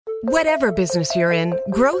Whatever business you're in,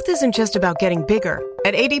 growth isn't just about getting bigger.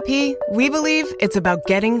 At ADP, we believe it's about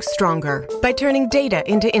getting stronger by turning data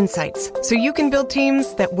into insights so you can build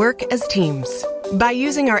teams that work as teams. By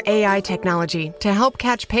using our AI technology to help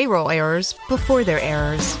catch payroll errors before they're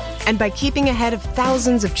errors. And by keeping ahead of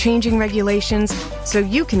thousands of changing regulations so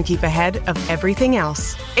you can keep ahead of everything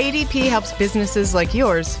else. ADP helps businesses like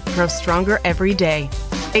yours grow stronger every day.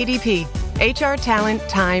 ADP, HR, talent,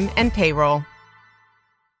 time, and payroll.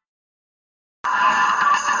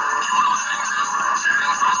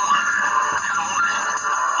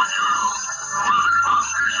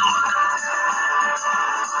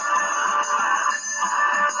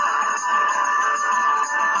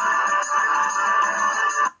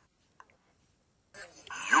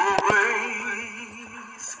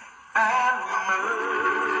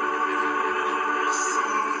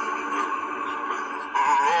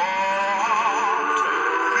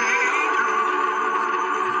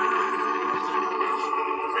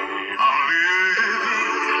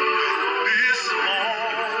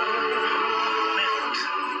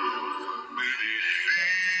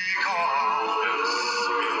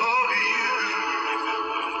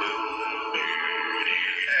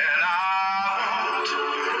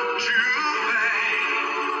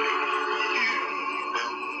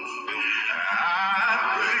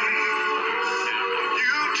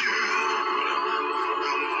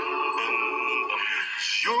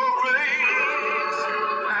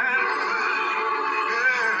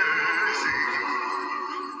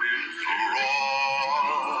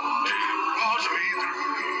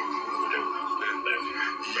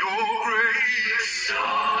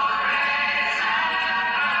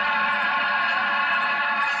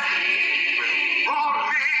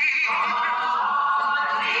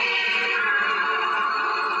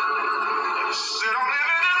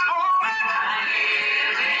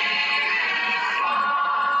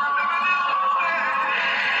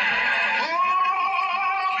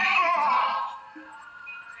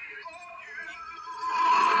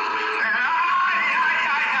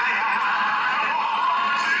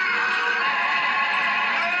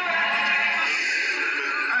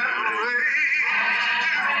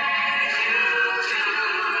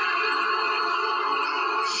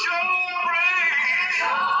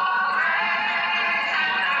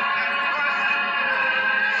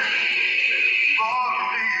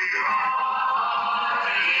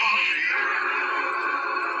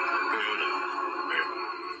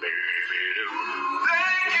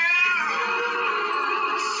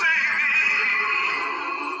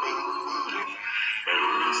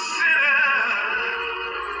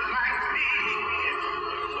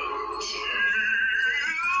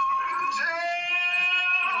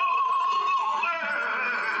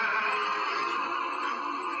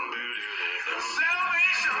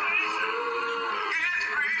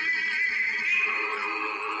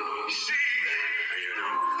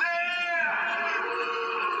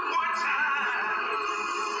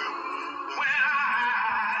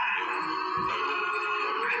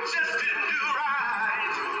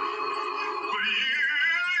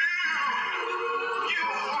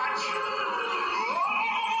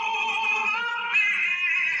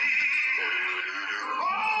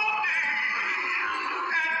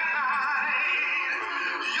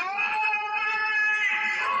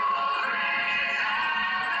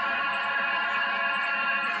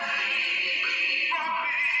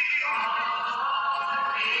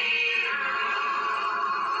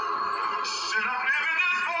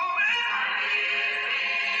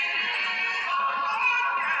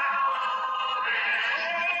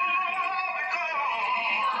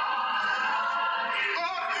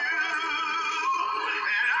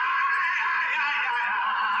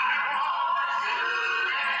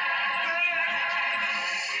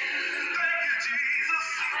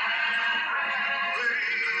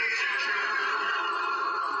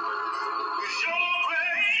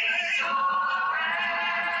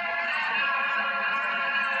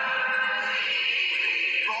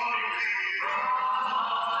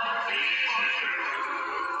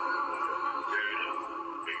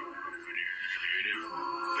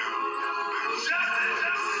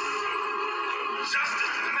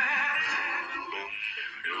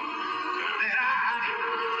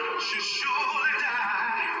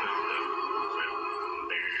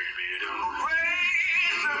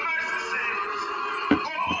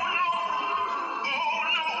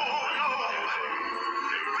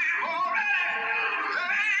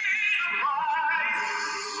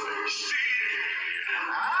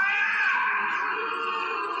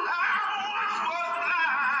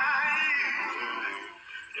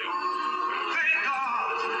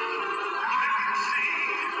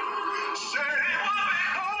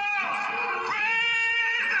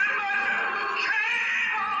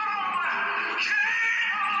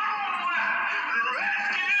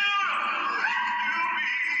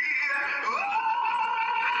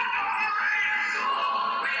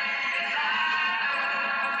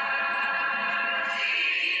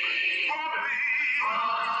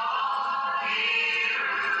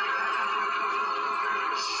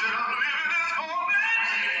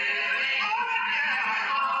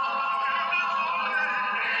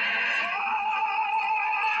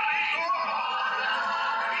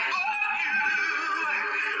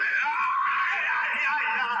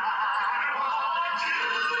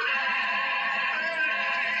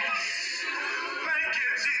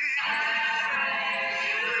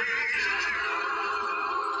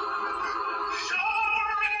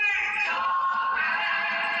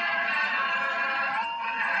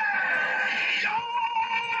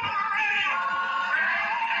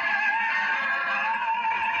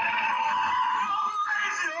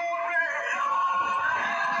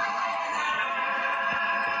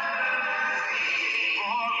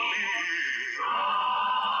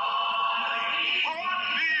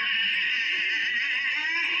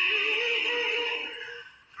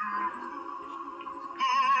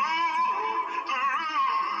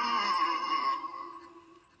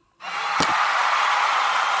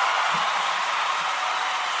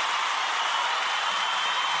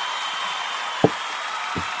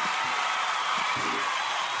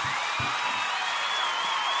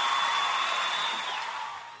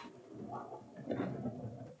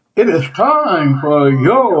 It is time for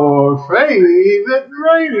your favorite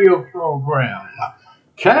radio program,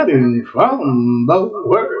 Chatting from the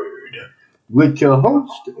Word, with your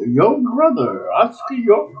host, your brother, Oscar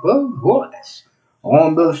York Voice,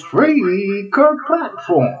 on the Spreaker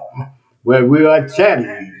platform, where we are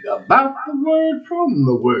chatting about the Word from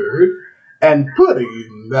the Word and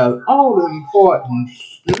putting that all-important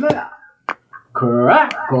snap,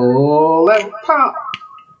 crackle, and pop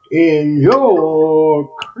in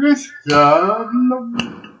your Christian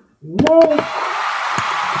walk.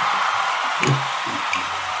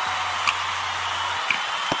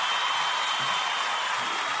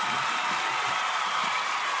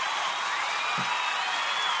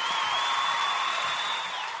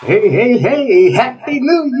 Hey, Happy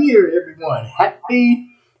New Year, everyone.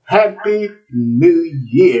 Happy New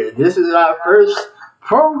Year. This is our first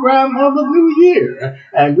program of the new year,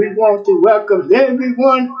 and we want to welcome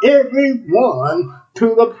everyone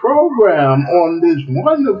to the program on this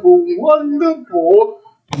wonderful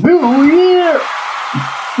new year.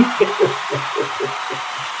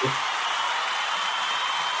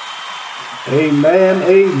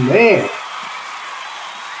 Amen.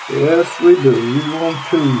 Yes, we do. We want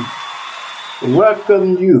to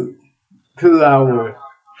welcome you to our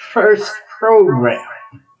first program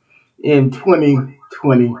in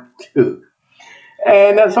 2022.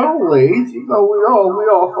 And as always, we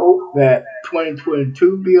all hope that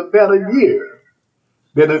 2022 be a better year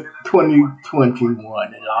than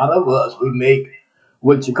 2021. And a lot of us, we make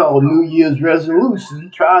what you call New Year's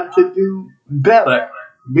resolution, trying to do better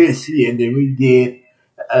this year than we did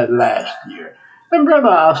last year. And Brother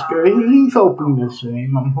Oscar, he's hoping the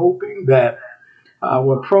same. I'm hoping that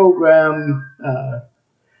our program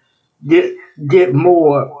get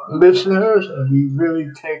more listeners, and we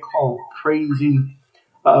really take off praising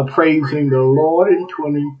the Lord in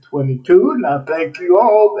 2022. And I thank you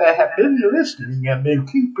all that have been listening and been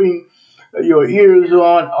keeping your ears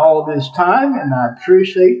on all this time. And I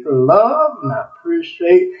appreciate the love, and I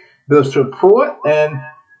appreciate the support, and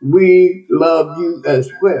we love you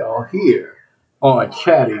as well here on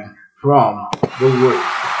Chatting from the Word.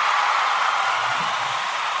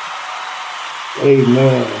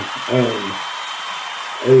 Amen and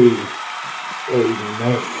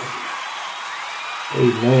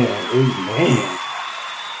amen.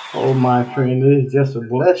 Oh, my friend, it is just a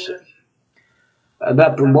blessing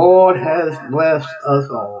that the Lord has blessed us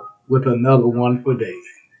all with another wonderful day.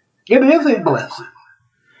 It is a blessing.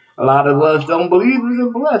 A lot of us don't believe it's a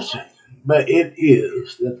blessing, but it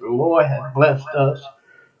is that the Lord has blessed us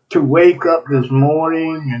to wake up this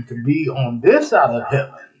morning and to be on this side of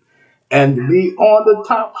heaven and to be on the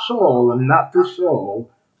top soil and not the soil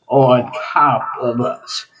on top of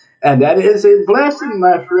us. And that is a blessing,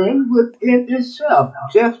 my friend, within itself,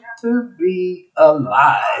 just to be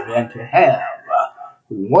alive and to have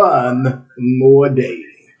one more day.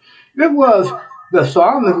 It was the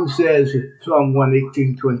psalmist who says, Psalm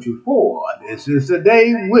 118:24, this is the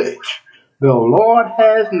day which the Lord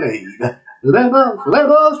has made. Let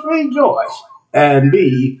us rejoice and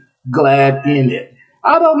be glad in it.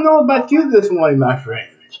 I don't know about you this morning, my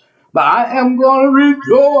friends, but I am going to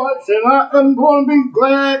rejoice and I am going to be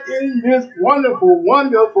glad in this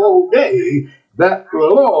wonderful day that the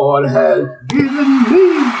Lord has given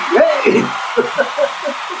me. Hey!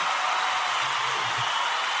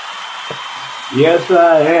 Yes,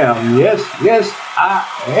 I am. Yes, I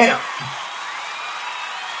am.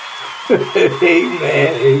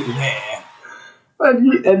 Amen. But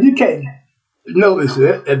if you can't notice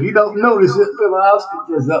it, if you don't notice it, Brother Oscar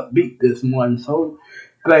just upbeat this morning. So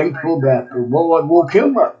thankful that the Lord woke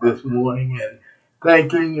him up this morning, and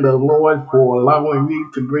thanking the Lord for allowing me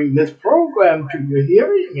to bring this program to your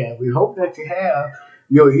hearing. And we hope that you have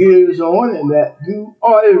your ears on and that you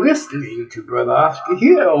are listening to Brother Oscar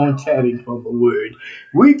here on Chatting from the Word.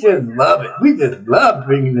 We just love it. We just love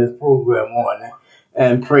bringing this program on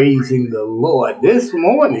and praising the Lord. This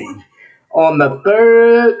morning, on the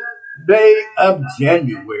third day of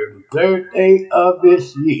January, the third day of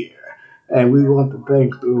this year, and we want to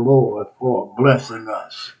thank the Lord for blessing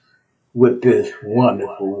us with this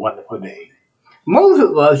wonderful day. Most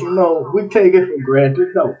of us, we take it for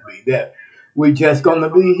granted, don't we, that we're just going to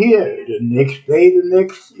be here the next day, the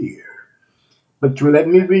next year. But let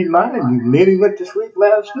me remind you, many went to sleep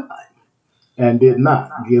last night and did not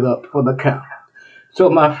get up for the count. So,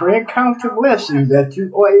 my friend, count your blessings that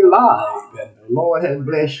you are alive and the Lord has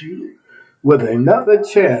blessed you with another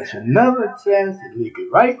chance to make it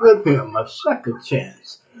right with Him, a second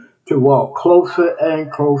chance to walk closer and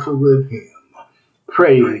closer with Him.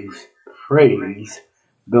 Praise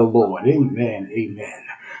the Lord. Amen.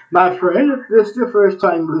 My friend, if this is your first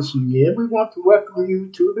time listening in, we want to welcome you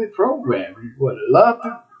to the program. We would love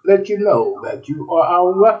to let you know that you are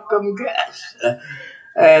our welcome guest.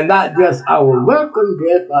 And not just our welcome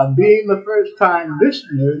guest by being the first time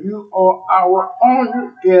listener, you are our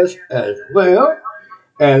honored guest as well.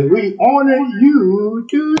 And we honor you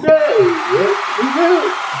today. Yes, we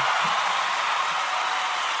do.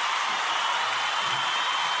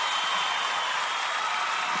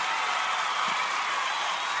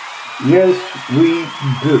 Yes, we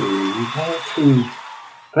do. We want to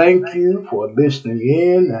thank you for listening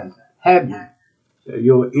in and having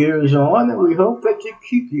your ears on, and we hope that you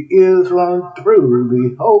keep your ears on through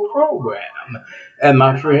the whole program. And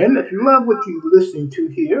my friend, if you love what you're listening to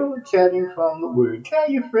here on Chatting from the Word, tell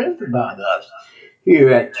your friends about us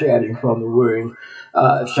here at Chatting from the Word.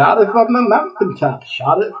 Shout it from the mountaintop,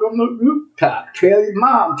 shout it from the rooftop. Tell your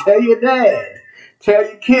mom, tell your dad. Tell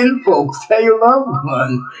your kinfolks, tell your loved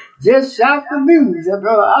ones. Just shout the news that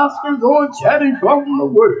Brother Oscar's on Chatting from the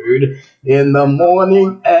Word in the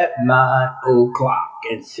morning at 9 o'clock.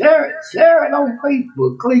 And share it on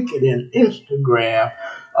Facebook, click it in Instagram,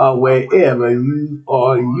 or wherever you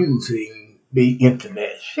are using the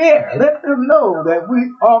internet. Share, let them know that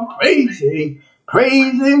we are praising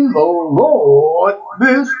the Lord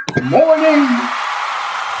this morning.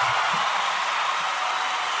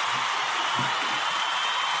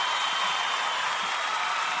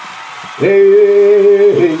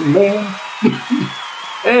 Amen.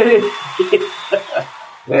 Amen.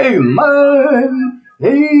 Amen.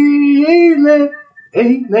 Amen.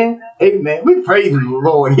 Amen. Amen. We praise the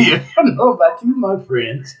Lord here. I don't know about you, my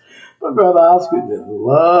friends, but Brother Oscar just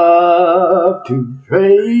love to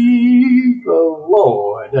praise the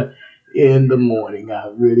Lord in the morning. I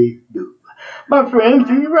really do. My friends,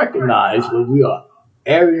 do you recognize where we are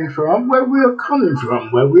airing from, where we are coming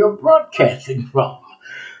from, where we are broadcasting from?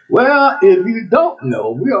 Well, if you don't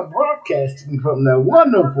know, we are broadcasting from the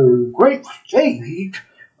wonderful, great state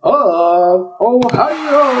of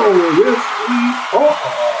Ohio. Yes, we are.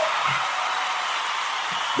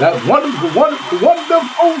 That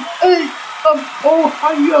wonderful state of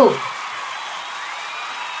Ohio.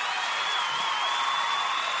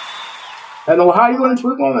 And Ohioans,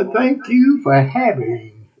 we're going to thank you for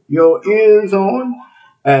having your ears on,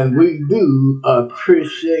 and we do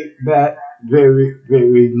appreciate that very,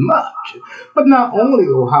 very much. But not only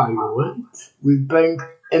Ohioans, we thank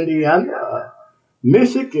Indiana,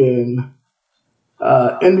 Michigan,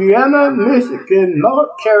 Michigan,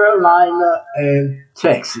 North Carolina, and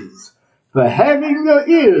Texas for having your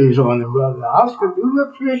ears on it, Brother Oscar. Do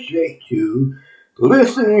appreciate you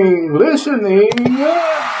listening.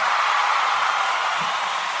 Yeah.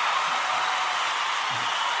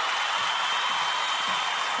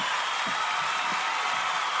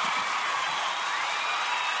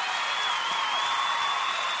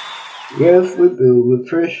 Yes, we do. We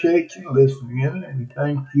appreciate you listening, and we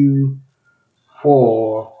thank you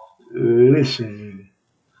for listening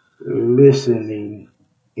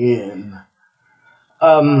in.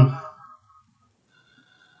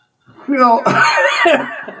 You know,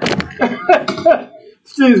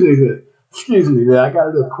 excuse me there. I got a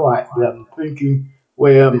little quiet there. I'm thinking,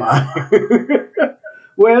 where am I?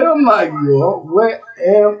 Where am I, y'all? Where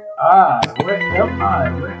am I? Where am I?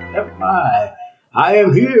 Where am I? I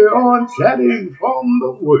am here on Chatting from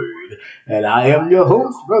the Word, and I am your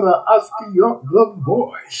host, Brother Oscar York, the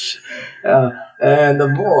voice. And the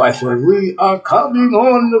voice, and we are coming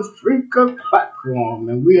on the Spreaker platform,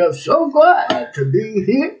 and we are so glad to be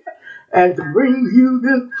here and to bring you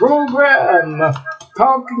this program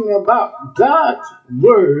talking about God's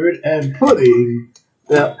Word and putting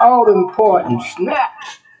the all-important snap,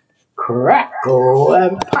 crackle,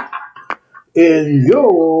 and pop in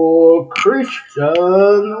your Christian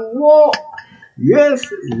walk. Yes,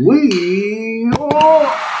 we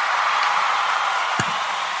are.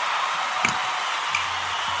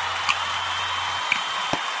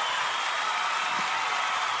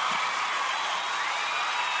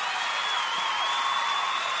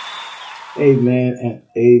 Amen and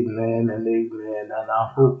amen and amen. And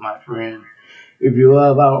I hope, my friend, if you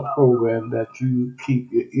love our program, that you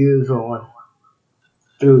keep your ears on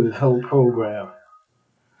through this whole program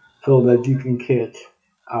so that you can catch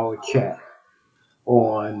our chat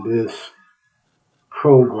on this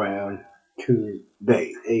program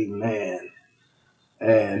today. Amen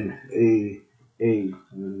and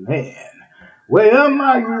amen. Where am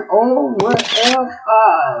I, you all? Where am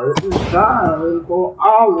I? It is time for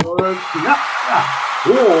our snapshot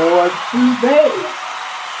for today.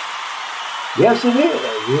 Yes, it is.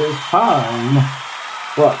 It is time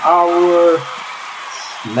for our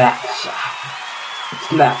snapshot.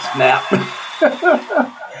 Snap, snap.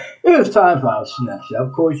 It is time for our snapshot.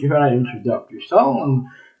 Of course, you heard our introductory song,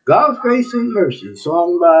 God's Grace and Mercy,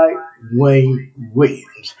 sung by Wayne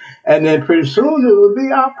Williams. And then pretty soon it will be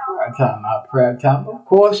our prayer time. Our prayer time, of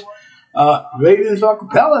course, Ravens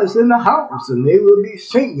Acapella is in the house, and they will be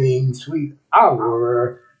singing Sweet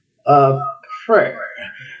Hour of Prayer.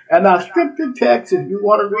 And our scripture text, if you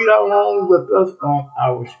want to read along with us on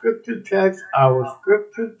our scripture text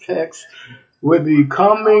will be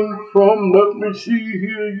coming from, let me see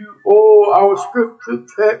here, our scripture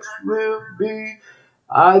text will be,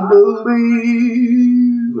 I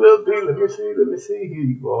believe, let me see here,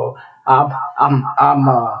 you all. I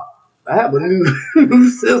have a new, new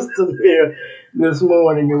system here this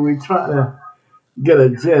morning, and we're trying to get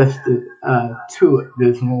adjusted to it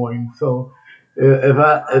this morning. So if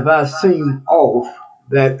I seem off,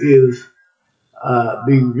 that is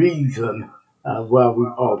the reason why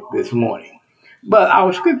we're off this morning. But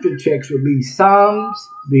our scripture text will be Psalms,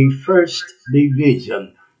 the first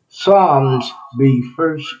division. Psalms, the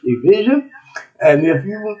first division. And if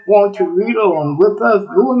you want to read along with us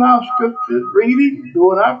during our scripture reading,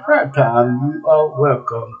 during our prayer time, you are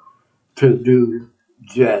welcome to do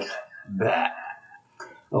just that.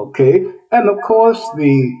 Okay? And of course,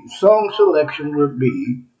 the song selection will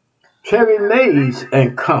be Terry Mays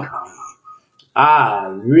and Company. I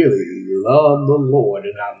really love the Lord,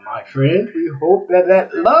 and my friends, we hope that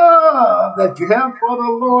that love that you have for the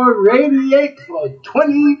Lord radiates for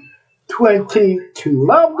 2022.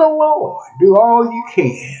 Love the Lord. Do all you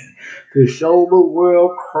can to show the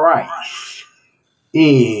world Christ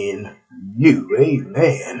in you.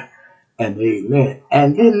 Amen and amen.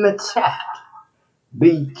 And in the chat,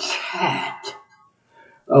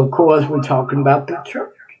 of course, we're talking about the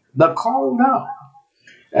church, the called out.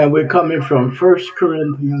 And we're coming from 1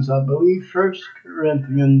 Corinthians, I believe, 1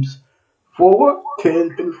 Corinthians 4,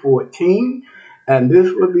 10 through 14. And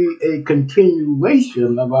this will be a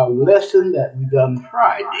continuation of our lesson that we done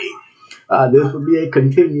Friday. This will be a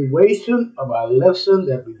continuation of our lesson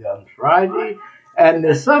that we done Friday. And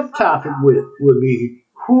the subtopic will be,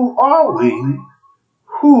 who are we?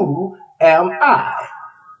 Who am I?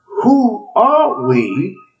 Who are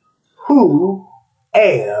we? Who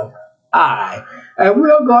am I? And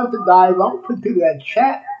we're going to dive off into that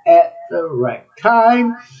chat at the right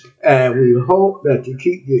time. And we hope that you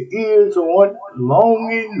keep your ears on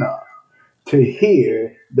long enough to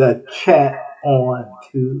hear the chat on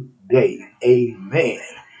today. Amen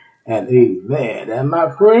and amen. And my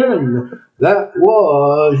friend, that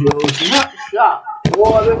was your snapshot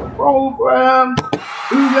for the program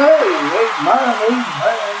today. Amen,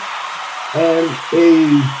 amen, and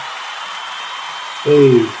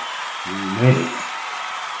amen.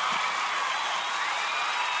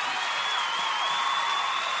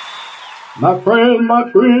 My friend, are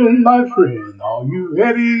you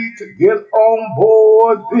ready to get on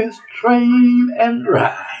board this train and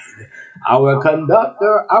ride? Our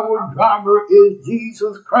conductor, our driver is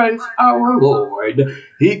Jesus Christ, our Lord.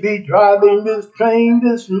 He be driving this train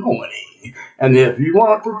this morning. And if you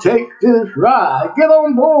want to take this ride, get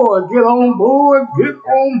on board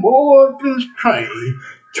this train.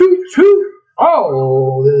 Toot toot,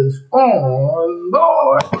 all is on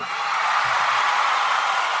board.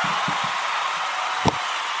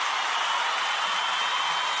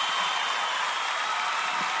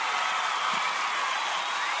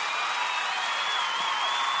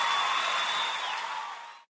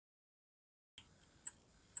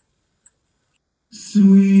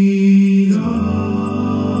 Sweet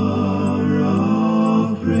hour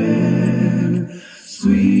of prayer,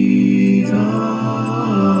 sweet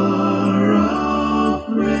hour of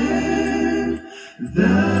prayer,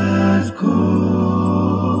 that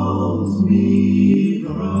calls me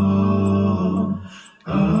from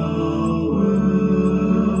a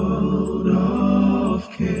world of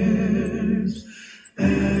cares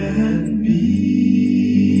and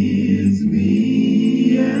bids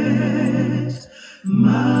me at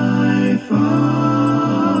my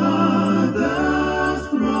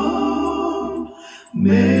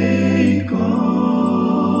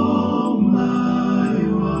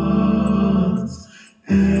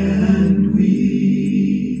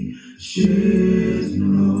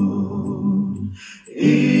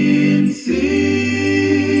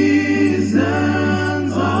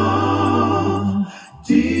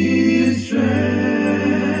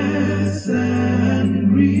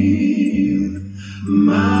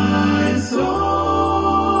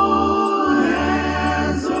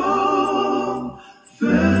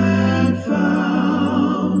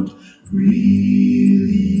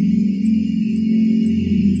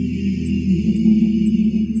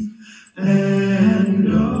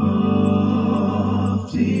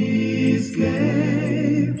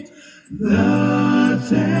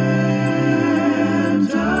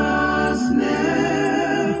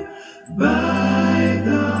by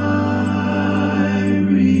thy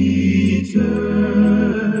return,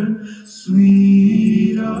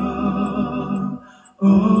 sweet hour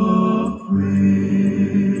of prayer.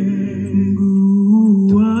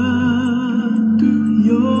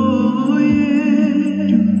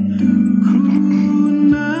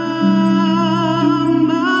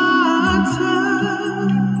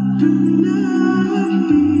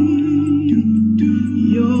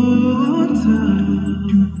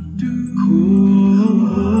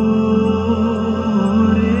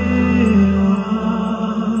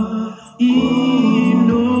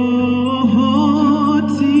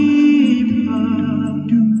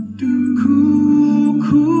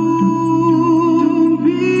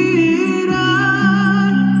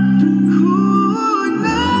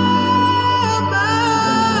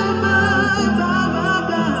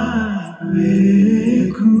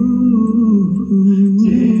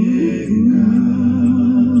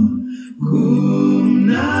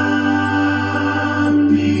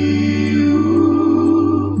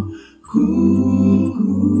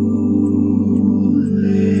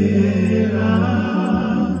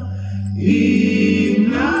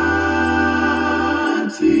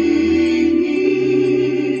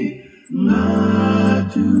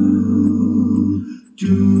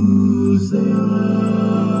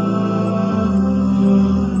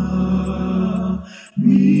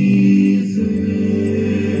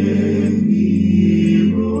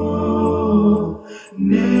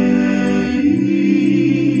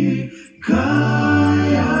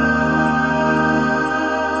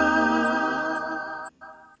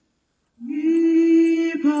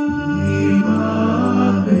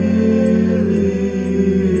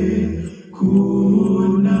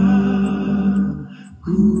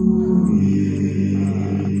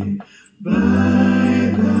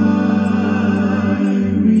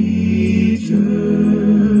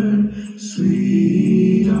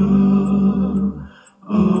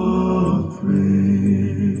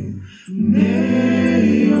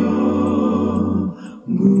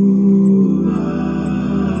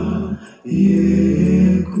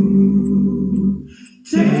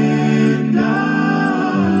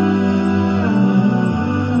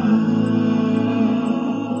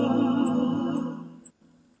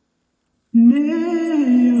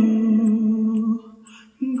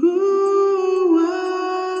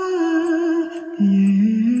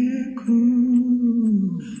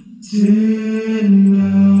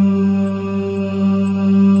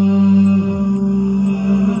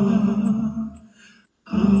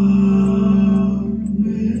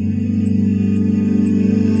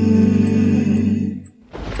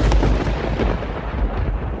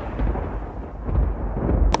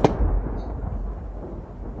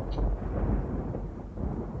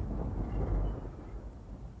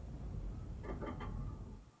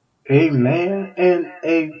 Amen and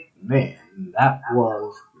amen. That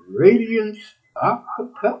was Radiance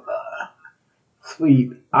Acapella,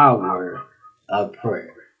 Sweet Hour of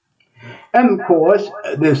Prayer. And of course,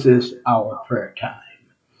 this is our prayer time.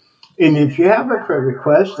 And if you have a prayer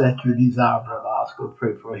request that you desire Brother Oscar to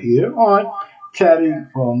pray for here on Chatting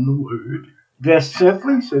from the Word, just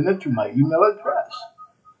simply send it to my email address,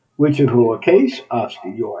 which is lowercase Oscar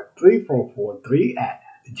York 3443 at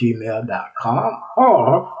gmail.com,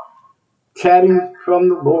 or chatting from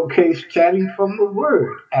the lowercase chatting from the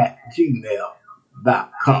word at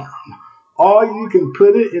gmail.com. Or you can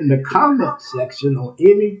put it in the comment section on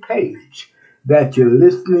any page that you're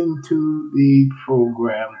listening to the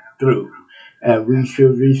program through, and we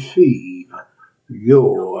should receive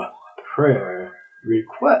your prayer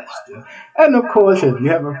request. And of course, if you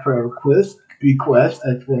have a prayer request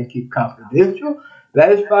that you want to keep confidential,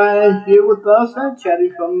 that is fine here with us at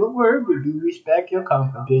Chatting from the Word. We do respect your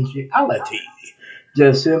confidentiality.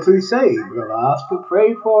 Just simply say, Brother Oscar,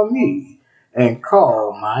 pray for me, and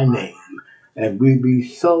call my name. And we'd be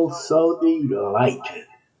so delighted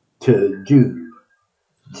to do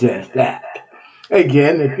just that.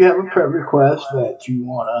 Again, if you have a prayer request that you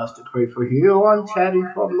want us to pray for here on Chatting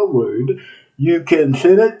from the Word, you can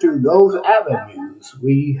send it through those avenues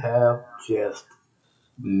we have just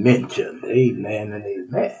mentioned. Amen and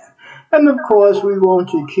amen. And of course, we want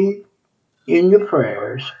to keep in your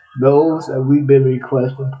prayers those that we've been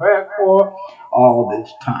requesting prayer for all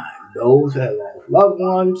this time. Those that lost loved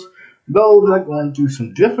ones, those that are going through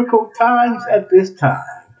some difficult times at this time,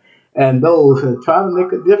 and those that are trying to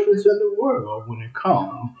make a difference in the world when it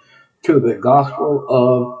comes to the gospel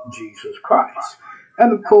of Jesus Christ.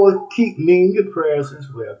 And of course, keep me in your prayers as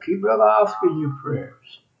well. Keep Brother Oscar in your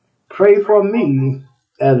prayers. Pray for me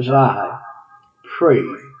as I pray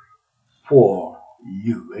for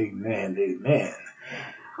you. Amen, amen.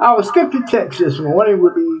 Our scripture text this morning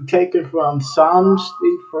will be taken from Psalms,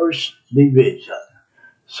 the first division.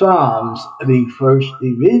 Psalms, the first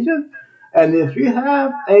division. And if you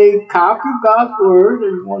have a copy of God's Word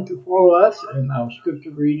and you want to follow us in our scripture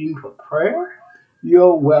reading for prayer,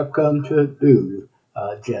 you're welcome to do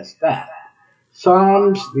just that.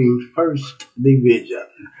 Psalms, the first division.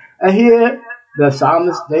 And here, the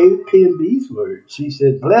psalmist David penned these words. He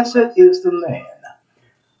said, "Blessed is the man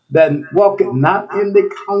that walketh not in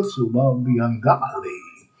the counsel of the ungodly,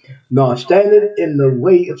 nor standeth in the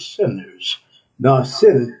way of sinners, nor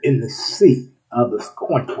sitteth in the seat of the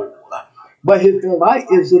scornful. But his delight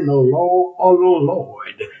is in the law of the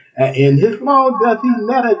Lord, and in his law doth he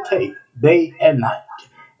meditate day and night.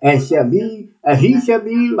 And he shall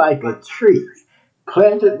be like a tree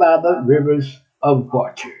planted by the rivers of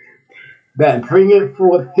water, that bringeth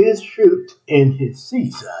forth his fruit in his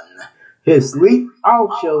season. His leaf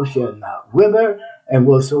also shall not wither, and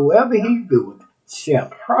whatsoever he doeth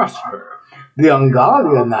shall prosper. The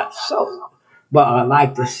ungodly are not so, but are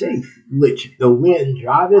like the safe which the wind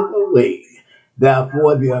driveth away.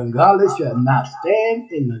 Therefore the ungodly shall not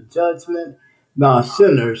stand in the judgment, nor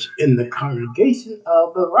sinners in the congregation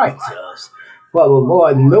of the righteous. For the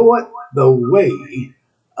Lord knoweth the way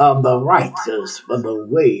of the righteous, but the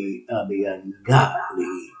way of the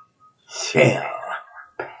ungodly shall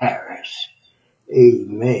perish."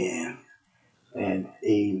 Amen and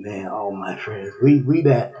amen. All my friends, we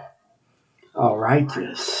that are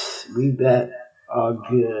righteous, we that are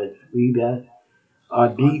good, we that are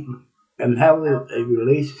deep and have a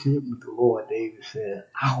relationship with the Lord. David said,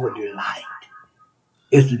 "Our delight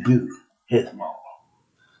is to do his law.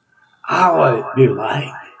 Our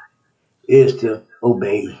delight is to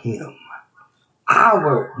obey him.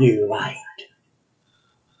 Our delight,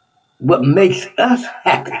 what makes us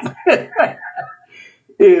happy,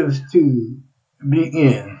 is to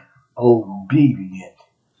be obedient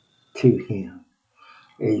to him."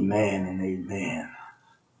 Amen and amen.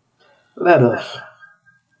 Let us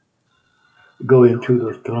go into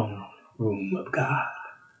the throne room of God.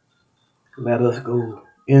 Let us go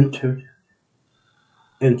enter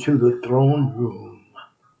into the throne room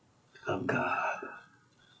of God.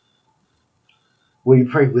 Will you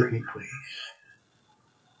pray with me, please?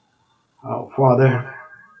 Our Father,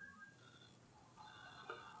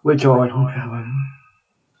 which art in heaven,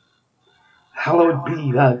 hallowed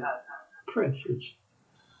be thy precious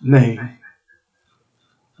name.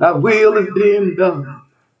 Thy will is being done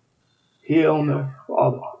here on earth,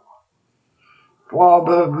 Father.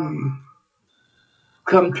 Father, we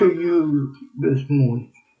come to you this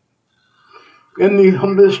morning in the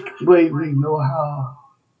humblest way we know how,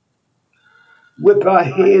 with our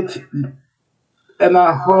heads and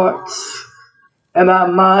our hearts and our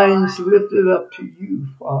minds lifted up to you,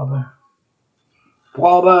 Father.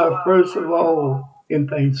 Father, first of all, in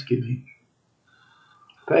thanksgiving,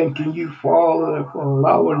 thanking you, Father, for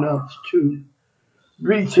allowing us to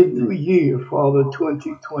reach a new year, Father,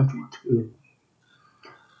 2022.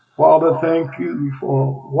 Father, thank you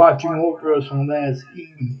for watching over us on last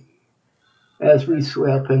evening as we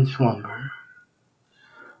slept in slumber.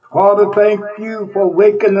 Father, thank you for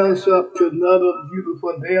waking us up to another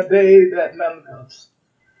beautiful day that none of us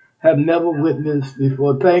have never witnessed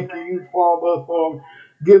before. Thank you, Father, for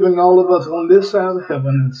giving all of us on this side of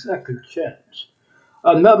heaven a second chance.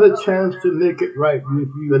 Another chance to make it right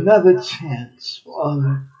with you. Another chance,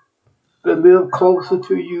 Father, to live closer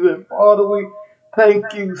to you. And Father, we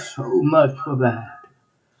thank you so much for that.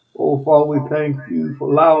 Oh, Father, we thank you for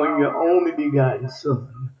allowing your only begotten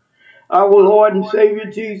Son, our Lord and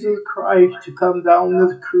Savior Jesus Christ, to come down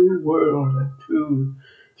this cruel world and to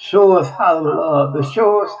show us how to love, to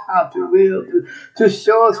show us how to live, to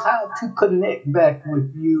show us how to connect back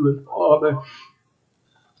with you. And Father,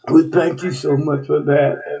 we thank you so much for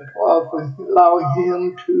that. And Father, for allowing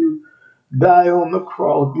him to die on the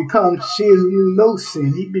cross, become sin, you know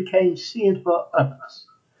sin. He became sin for us,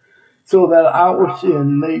 so that our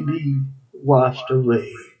sin may be washed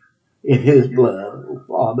away in his blood. Oh,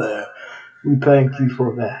 Father, we thank you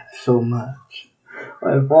for that so much.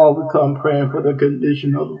 And Father, we come praying for the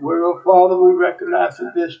condition of the world. Father, we recognize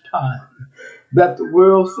at this time that the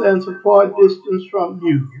world stands a far distance from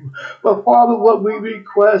you. But Father, what we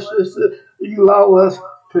request is that you allow us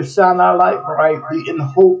to shine our light brightly in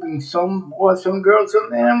hoping some boy, some girl, some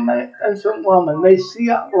man, and some woman may see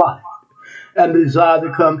our light and desire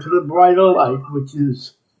to come to the brighter light, which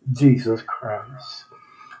is Jesus Christ.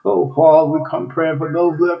 Oh, Father, we come praying for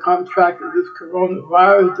those who have contracted this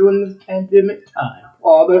coronavirus during this pandemic time.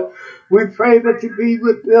 Father, we pray that you be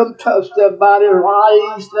with them, touch their body,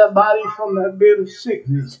 rise their body from that bed of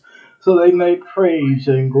sickness. so they may praise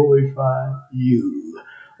and glorify you.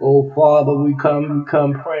 Oh, Father, we come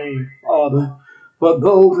praying, Father, for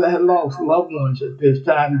those that have lost loved ones at this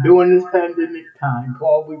time, during this pandemic time.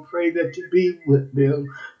 Father, we pray that you be with them,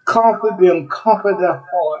 comfort their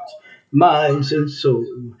hearts, minds, and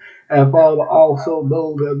souls. And Father, also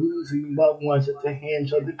those that are losing loved ones at the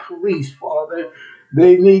hands of the police, Father,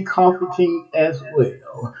 they need comforting as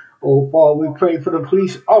well. Oh, Father, we pray for the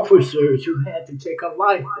police officers who had to take a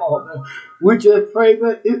life, Father. We just pray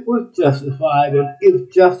that it was justified, and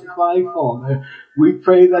if justified, Father, we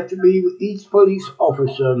pray that you be with each police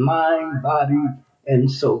officer, mind, body,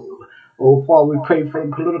 and soul. Oh, Father, we pray for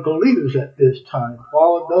the political leaders at this time.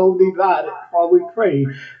 Father, those divided, Father, we pray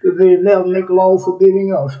that they never make laws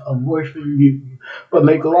forbidding us of worshiping you, but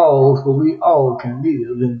make laws where we all can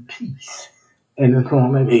live in peace and in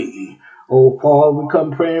harmony. Oh, Father, we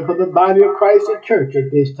come praying for the body of Christ, the church,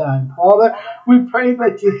 at this time. Father, we pray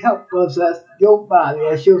that you help us as your body,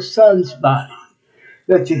 as your son's body,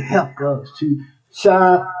 that you help us to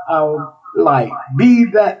shine our light, be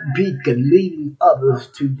that beacon leading others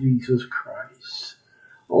to Jesus Christ.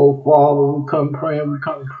 Oh, Father, we come praying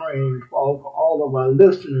for all of our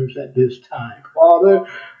listeners at this time. Father,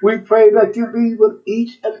 we pray that you be with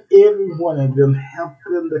each and every one of them. Help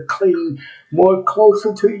them to cling more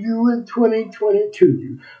closer to you in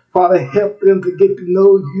 2022. Father, help them to get to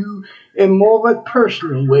know you in more of a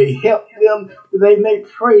personal way. Help them that they may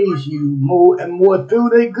praise you more and more through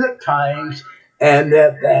their good times and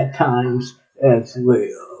at bad times as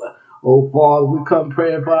well. Oh, Father, we come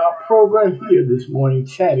praying for our program here this morning,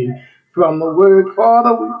 chatting from the Word.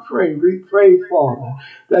 Father, we pray, Father,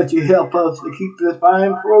 that you help us to keep this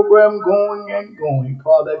fine program going and going.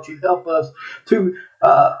 Father, that you help us to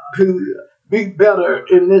be better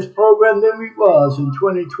in this program than we was in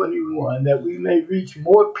 2021, that we may reach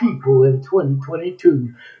more people in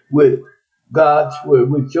 2022 with God's Word,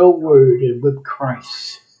 with your Word, and with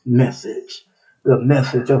Christ's message, the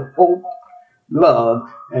message of hope, love,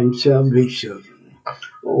 and salvation.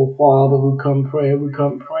 Oh, Father, we come praying,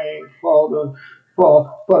 Father, for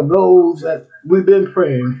those that we've been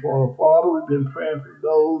praying for. Father, we've been praying for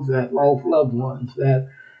those that lost loved ones, that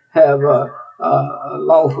have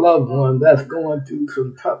lost loved ones that's going through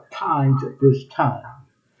some tough times at this time,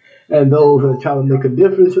 and those that are trying to make a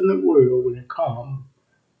difference in the world when it comes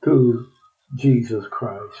to Jesus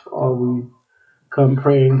Christ. Father, we come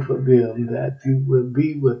praying for them, that you will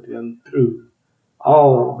be with them through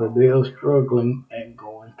all that they are struggling and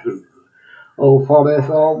going through. Oh, Father,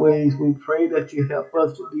 as always, we pray that you help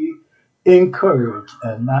us to be encouraged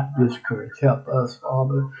and not discouraged. Help us,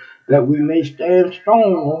 Father, that we may stand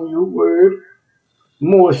strong on your word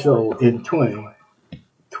more so in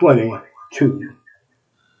 2022.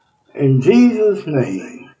 In Jesus'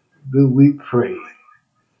 name do we pray.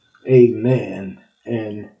 Amen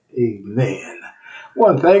and amen. I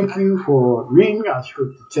want to thank you for reading our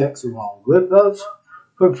scripture text along with us,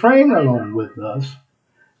 for praying along with us.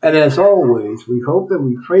 And as always, we hope that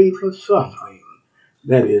we pray for something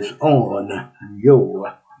that is on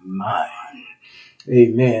your mind.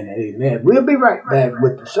 Amen, amen. We'll be right back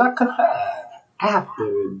with the second half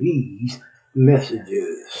after these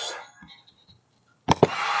messages.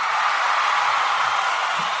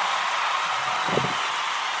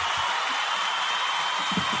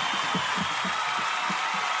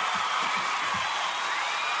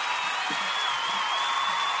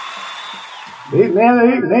 Amen,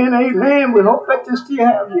 amen, amen. We hope that you still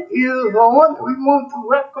have your ears on. We want to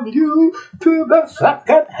welcome you to the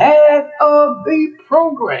second half of the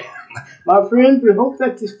program. My friends, we hope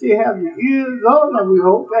that you still have your ears on, and we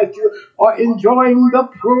hope that you are enjoying the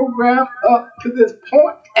program up to this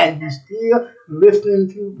point, and you're still listening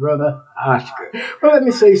to Brother Oscar. Well, let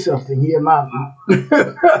me say something here.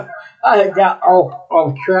 I had got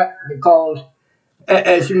off track because,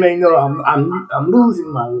 as you may know, I'm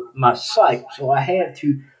losing my sight, so I had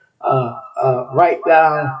to write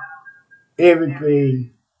down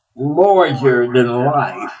everything larger than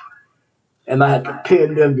life, and I had to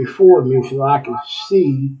pen them before me so I could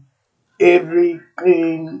see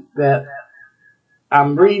everything that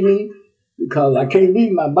I'm reading, because I can't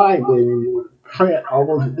read my Bible anymore. Print,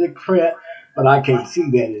 almost a big print, but I can't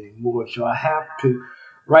see that anymore, so I have to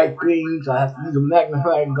write things. I have to use a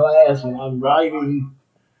magnifying glass, and I'm writing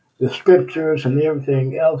the scriptures and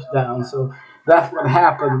everything else down. So that's what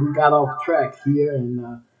happened. We got off track here,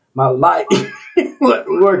 and my light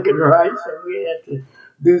wasn't working right, so we had to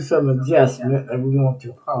do some adjustment, and we want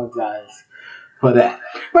to apologize for that.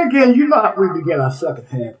 But again, you know how we begin our second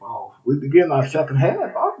half off. We begin our second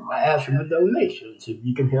half off by asking for donations. If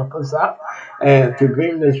you can help us out and to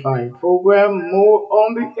bring this fine program more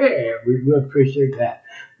on the air, we will appreciate that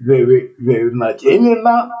very, very much. Any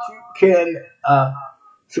amount you can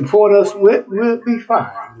support us with will be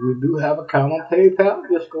fine. We do have an account on PayPal.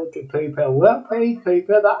 Just go to PayPal webpage,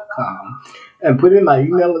 paypal.com, and put in my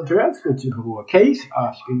email address, which is lowercase,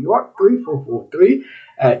 Oscar York 3443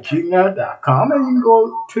 at gmail.com, and you can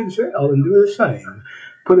go to Zelle and do the same.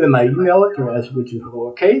 Put in my email address, which is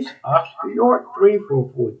lowercase, Oscar York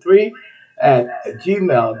 3443 at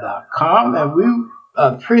gmail.com, and we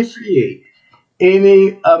appreciate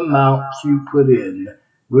any amount you put in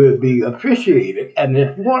will be appreciated. And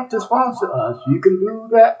if you want to sponsor us, you can do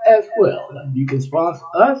that as well. You can sponsor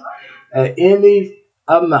us at any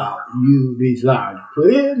amount you desire to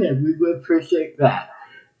put in, and we will appreciate that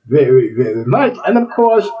very, very much. And of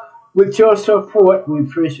course, with your support, we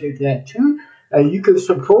appreciate that too. And you can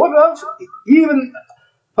support us even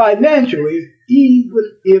financially,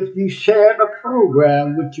 even if you share the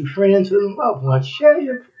program with your friends and loved ones.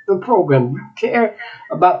 Share the program. You care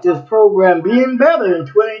about this program being better in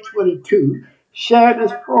 2022. Share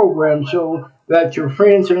this program so that your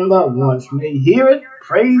friends and loved ones may hear it.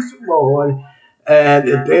 Praise the Lord. And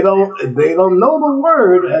if they don't know the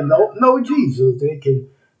word and don't know Jesus, they can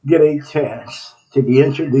get a chance to be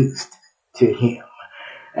introduced to Him.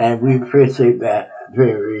 And we appreciate that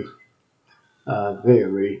very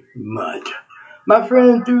very much. My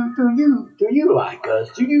friends, do you like us?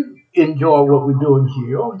 Do you enjoy what we're doing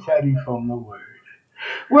here on Chatting from the Word?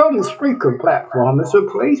 Well, the Spreaker platform is a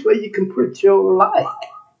place where you can put your like,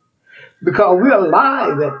 because we're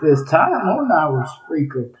live at this time on our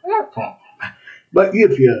Spreaker platform. But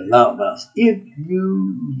if you love us,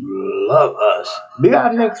 be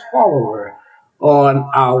our next follower on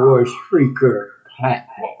our Spreaker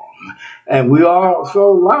platform. And we are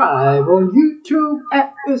also live on YouTube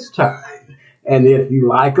at this time. And if you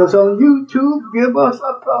like us on YouTube, give us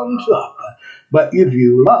a thumbs up. But if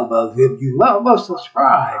you love us,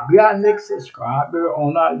 subscribe. Be our next subscriber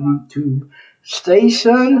on our YouTube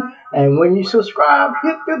station. And when you subscribe,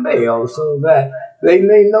 hit the bell so that they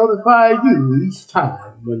may notify you each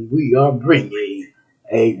time when we are bringing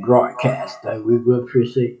a broadcast. And we will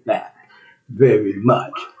appreciate that very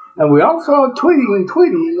much. And we're also tweeting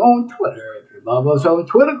on Twitter. If you love us on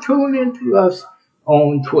Twitter, tune in to us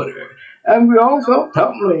on Twitter. And we're also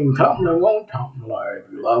tumbling on Tumblr.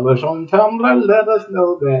 If you love us on Tumblr, let us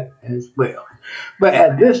know that as well. But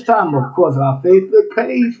at this time, of course, our Facebook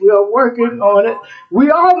page, we are working on it.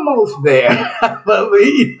 We almost there, I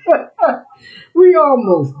believe. We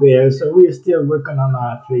almost there, so we're still working on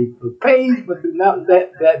our Facebook page, but do not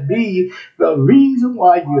let that be the reason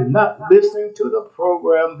why you're not listening to the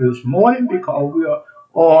program this morning, because we are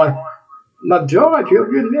on majority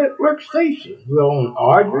of your network stations. We're on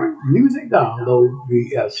Audrey, Music Download,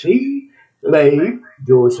 VSC, Lave,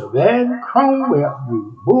 George Savannah, Chrome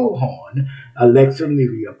WebView, Bullhorn, Alexa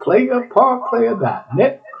Media Player,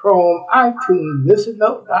 PodPlayer.net, Chrome, iTunes,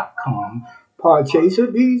 ListenNote.com, Podchaser,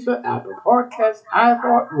 Deezer, Apple Podcasts,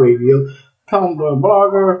 iHeartRadio,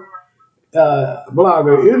 Tumblr,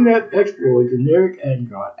 Blogger, Internet Explorer, generic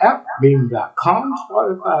Android app, Bing.com,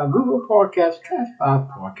 Spotify, Google Podcasts, Castbox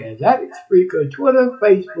Podcasts, Addict, Spreaker, Twitter,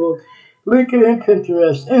 Facebook, LinkedIn,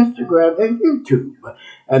 Pinterest, Instagram, and YouTube.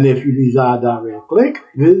 And if you desire a direct link,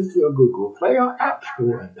 visit your Google Play or App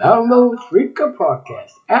Store and download Spreaker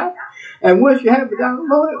Podcast app. And once you have it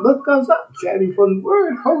downloaded, look us up, Chatting from the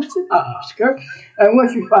Word, hosted by Oscar. And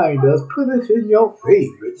once you find us, put us in your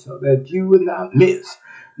favorites so that you will not miss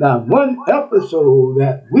not one episode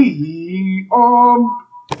that we are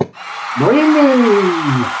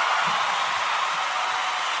bringing.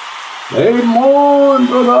 Amen,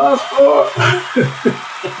 Brother Oscar.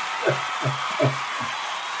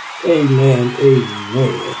 Amen,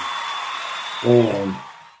 and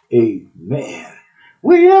amen.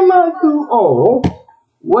 We am I do all.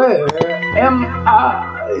 Where am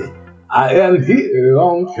I? I am here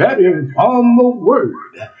on Chatting from the Word.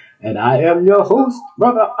 And I am your host,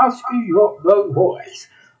 Brother Oscar York, the Voice,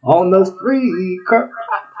 on the Spreaker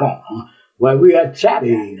platform, where we are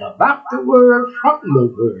chatting about the Word from the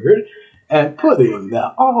Word and putting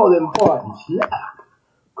the all-important snap,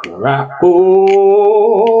 crackle,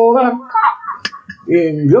 and pop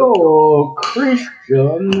in your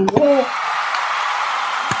Christian walk.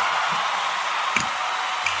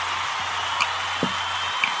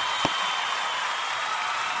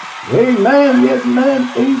 Amen, yes, man,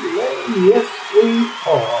 amen, yes,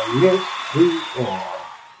 we are.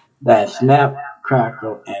 That snap,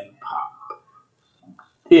 crackle, and pop.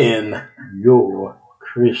 in your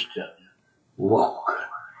Christian walk.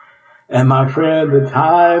 And my friend, the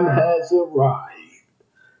time has arrived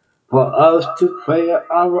for us to play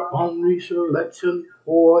our only selection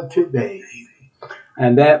for today.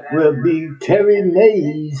 And that will be Terry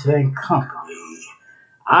Mays and Company.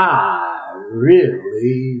 I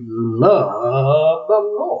really love the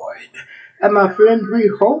Lord. And my friends, we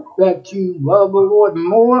hope that you love the Lord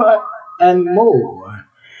more and more.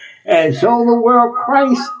 And show the world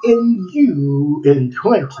Christ in you in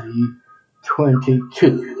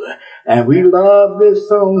 2022. And we love this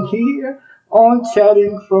song here on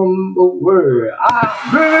Chatting from the Word.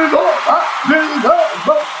 I really love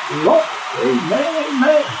the Lord. Amen,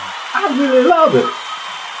 amen. I really love it.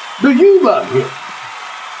 Do you love him?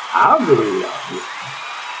 I really love him.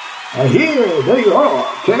 And here they are,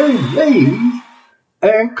 Terry Mays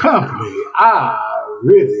and Company. I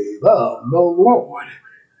really love the Lord.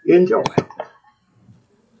 Enjoy. This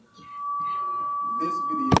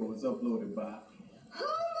video was uploaded by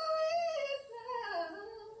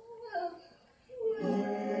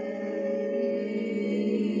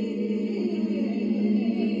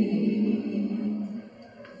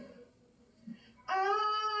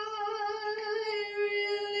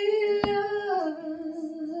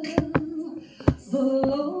the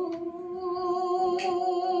Lord.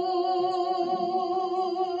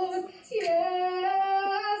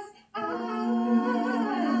 Yes, I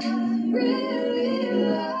really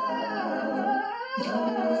love the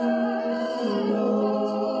Lord.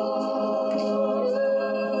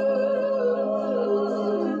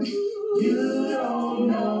 You don't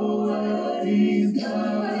know what he's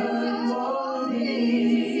done for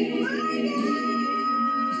me.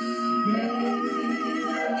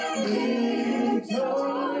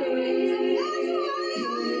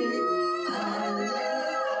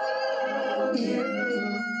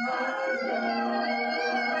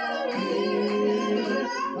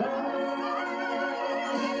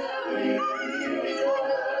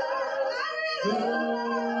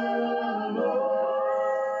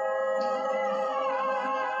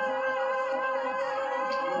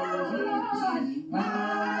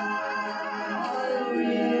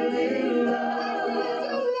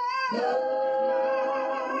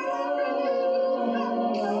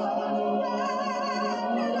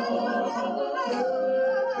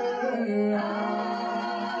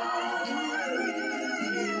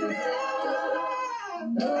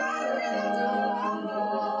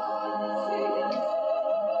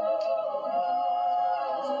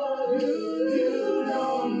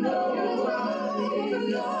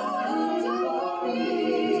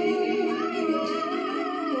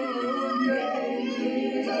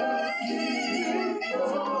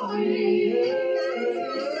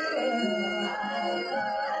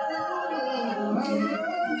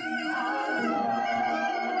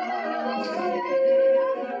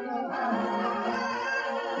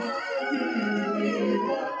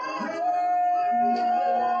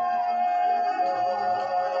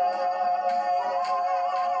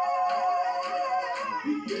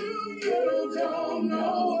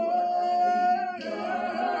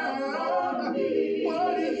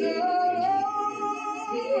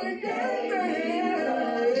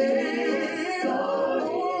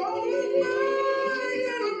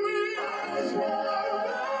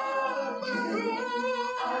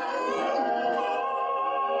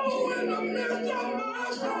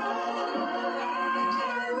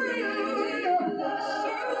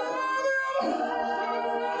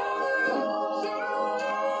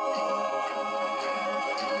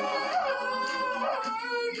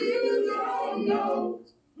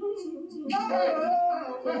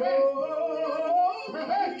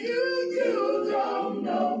 You don't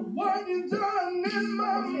know what you done in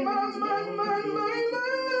my.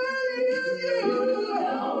 You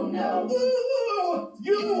don't know. Ooh,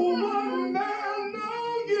 you weren't there, no,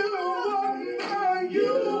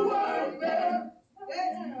 you weren't there.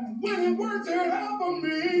 When it worked it out for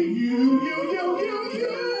me, you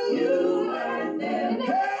weren't there.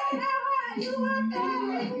 Hey, you weren't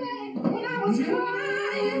there. When I was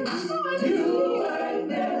crying, you weren't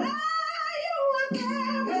there. You weren't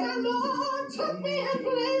there when the Lord took me and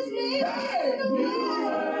placed me in the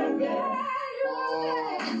world.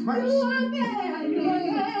 You weren't there.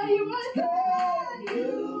 You weren't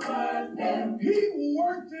there. He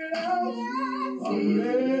worked it out for me.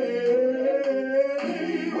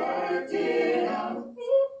 He worked it out.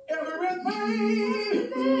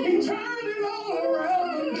 Everything, he turned it all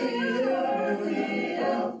around for me. He worked it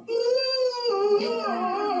out.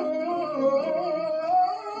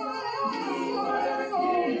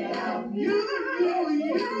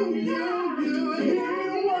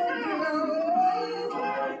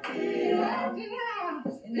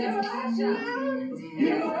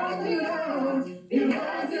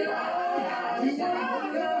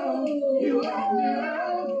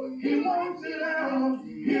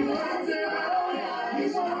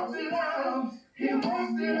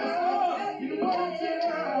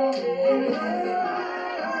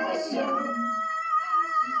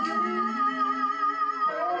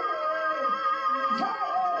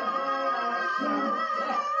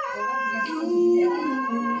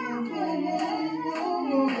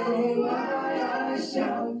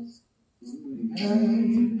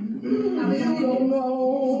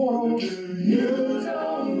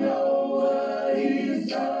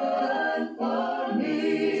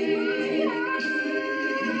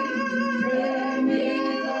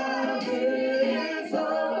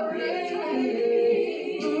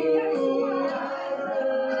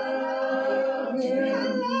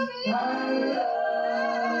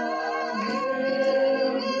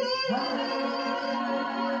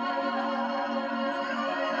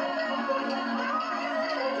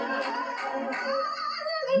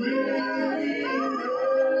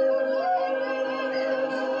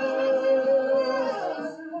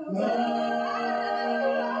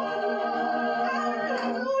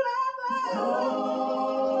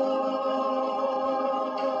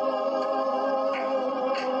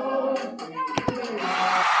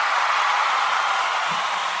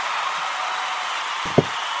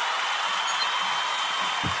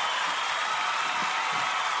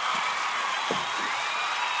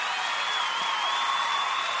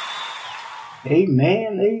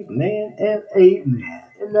 Amen, amen, and amen.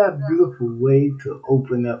 Isn't that a beautiful way to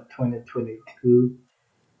open up 2022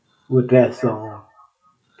 with that song,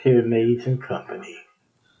 Pyramids and Company?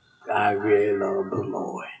 I really love the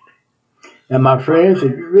Lord. And my friends,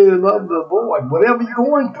 if you really love the Lord, whatever you're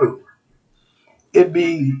going through, you'll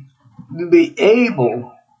be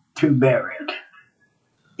able to bear it.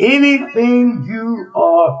 Anything you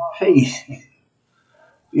are facing,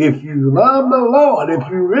 if you love the Lord, if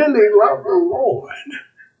you really love the Lord,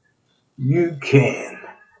 you can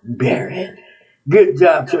bear it. Good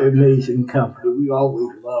job to Amazing Company. We always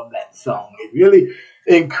love that song. It really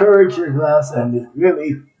encourages us and it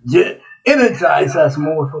really energizes us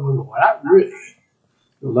more for the Lord. I really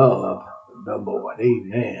love the Lord.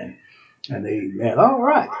 Amen and amen. All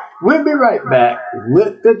right. We'll be right back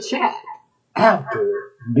with the chat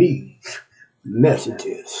after these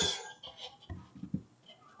messages.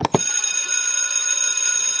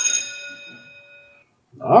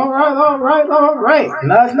 All right.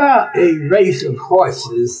 Now it's not a race of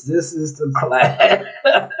horses. This is the class.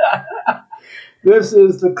 This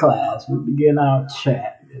is the class. We begin our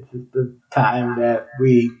chat. This is the time that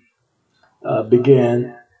we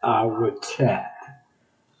begin our chat.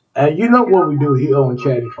 And you know what we do here on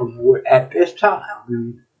Chatting from the Word. At this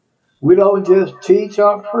time, we don't just teach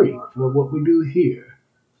or preach, but what we do here,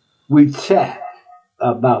 we chat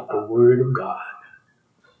about the Word of God.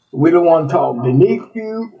 We don't want to talk beneath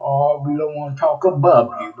you or we don't want to talk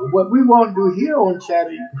above you. But what we want to do here on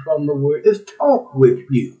Chatting from the Word is talk with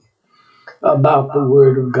you about the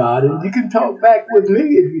Word of God. And you can talk back with me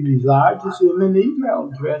if you desire. Just send me an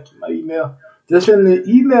email address. My email. Just send me an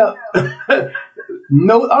email.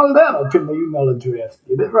 Note or letter to my email address.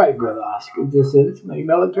 Get it right, Brother Oscar. Just send it to my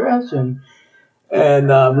email address and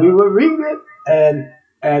we will read it. And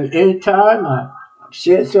anytime I've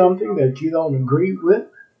said something that you don't agree with,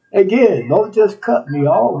 again, don't just cut me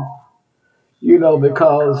off,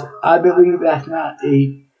 because I believe that's not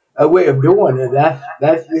a way of doing it.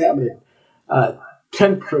 That's you have a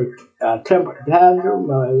temper tantrum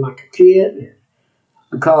like a kid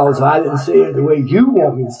because I didn't say it the way you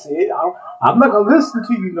want me to say it. I'm not gonna listen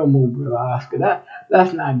to you no more, Brother Oscar.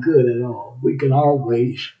 That's not good at all. We can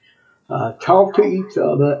always talk to each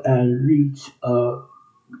other and reach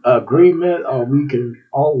agreement, or we can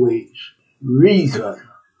always reason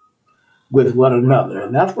with one another.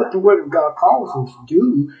 And that's what the Word of God calls us to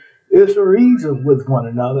do, is to reason with one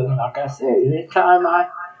another. And like I said, anytime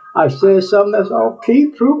I said something that's okay,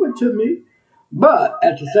 prove it to me. But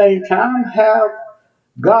at the same time, have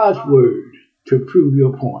God's Word to prove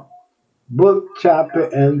your point. Book, chapter,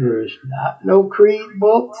 and verse. Not no creed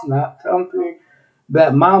books, not something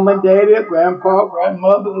that mama, daddy, grandpa,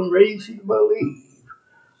 grandmother raised you to believe,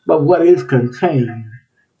 but what is contained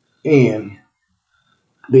in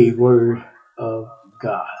the Word of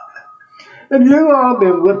God. If you've all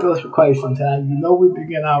been with us for quite some time, you know we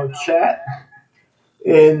begin our chat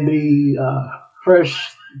in the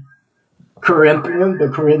First Corinthians, the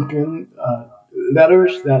Corinthian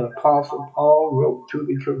letters that Apostle Paul wrote to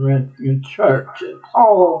the Corinthian church. And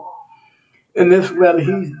Paul, in this letter,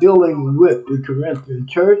 he's dealing with the Corinthian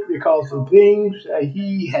church because the things that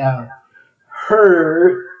he has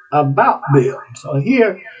heard about them. So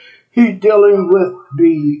here he's dealing with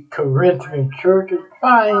the Corinthian church and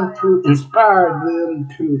trying to inspire them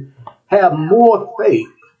to have more faith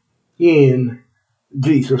in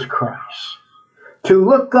Jesus Christ. To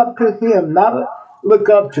look up to him, not look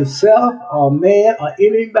up to self or man or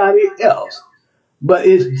anybody else, but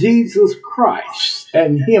it's Jesus Christ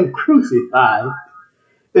and him crucified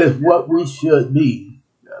is what we should be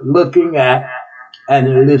looking at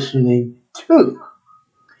and listening to.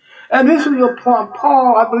 And this is a point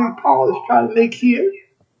I believe Paul is trying to make here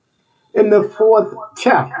in the 4th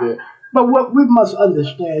chapter. But what we must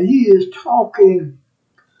understand, he is talking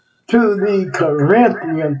to the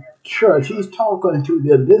Corinthian church. He's talking to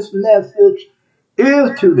them. This message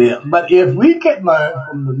is to them. But if we can learn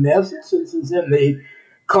from the message, since it's in the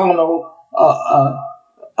carnal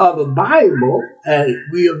of the Bible, and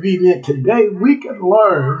we are reading it today, we can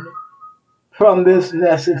learn from this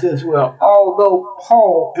message as well. Although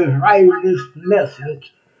Paul is writing this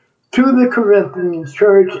message to the Corinthian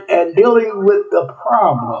church and dealing with the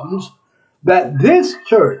problems that this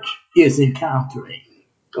church is encountering.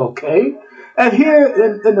 Okay? And here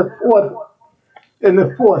in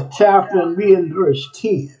the 4th chapter, and we in verse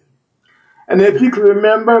 10. And if you can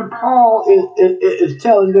remember, Paul is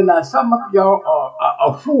telling them that some of y'all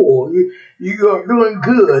are full. You are doing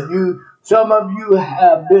good. Some of you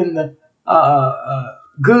have been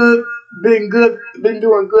been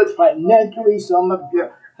doing good financially. Some of you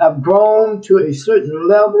have grown to a certain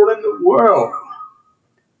level in the world.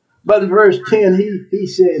 But in verse 10, he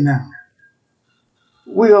said, now,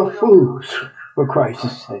 we are fools for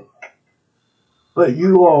Christ's sake, but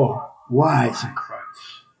you are wise in Christ.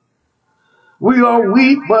 We are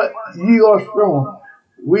weak, but you are strong.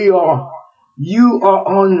 You are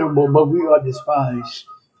honorable, but we are despised.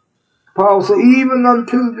 Paul said, even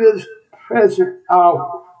unto this present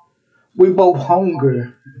hour, we both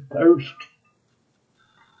hunger, thirst,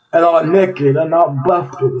 and are naked, and are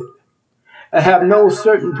buffeted, and have no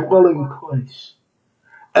certain dwelling place,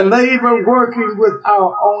 and labor working with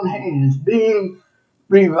our own hands, being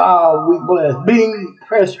reviled, we bless, being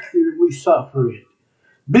persecuted, we suffer it,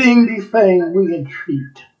 being defamed, we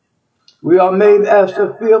entreat. We are made as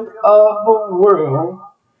the filth of the world,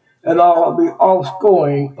 and are the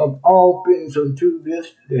offscouring of all things unto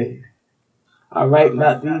this day. I write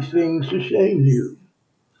not these things to shame you,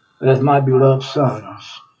 as my beloved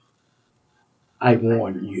sons, I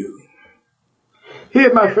warn you.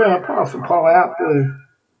 Here, my friend Apostle Paul, after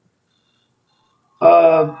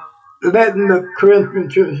letting the Corinthian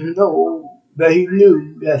church know that he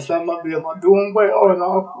knew that some of them are doing well and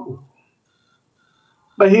all.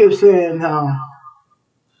 But he is saying how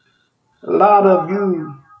a lot of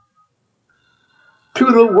you to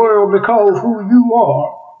the world because of who you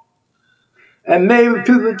are, and maybe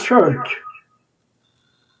to the church,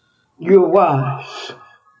 you're wise.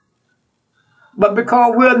 But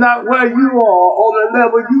because we're not where you are, on the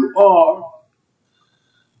level you are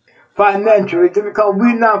financially, because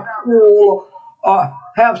we're not full or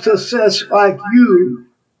have success like you,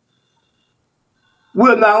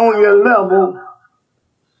 we're not on your level.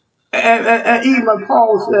 And even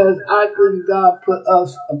Paul says, I think God put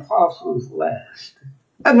us apostles last.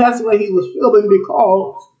 And that's what he was feeling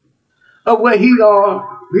because of where he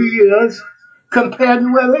is compared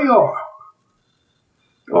to where they are.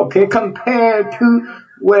 Okay, compared to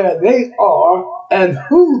where they are and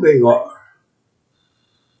who they are.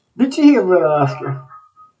 Did you hear what I asked you?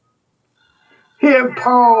 Here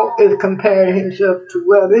Paul is comparing himself to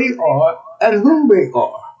where they are and who they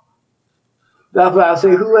are. That's why I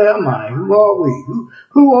say, who am I? Who are we?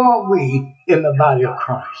 Who are we in the body of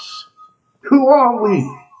Christ? Who are we?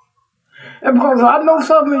 And because I know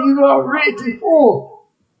some of you are already full,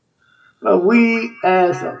 but we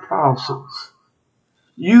as apostles,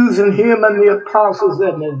 using him and the apostles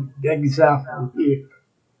as an example here.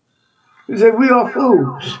 He said, we are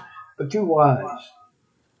fools, but you're wise.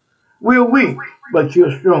 We're weak, but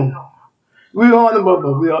you're strong. We're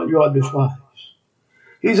honorable, but you are despised.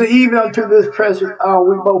 He said, even unto this present hour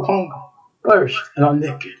we both hunger, thirst, and are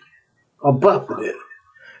naked, are buffeted,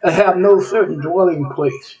 and have no certain dwelling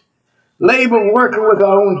place. Labor working with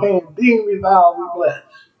our own hands, being reviled we bless,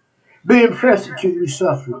 being persecuted we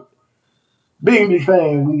suffer, being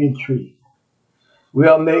defamed we entreat. We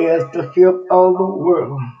are made as the filth of the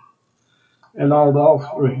world, and all the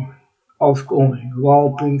offspring, offscouring of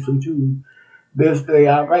all things unto this day.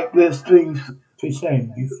 I write these things to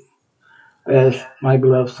shame you, as my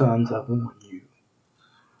beloved sons, I warn you.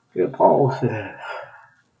 Here Paul says,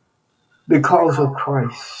 because of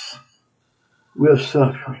Christ, we're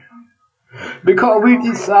suffering. Because we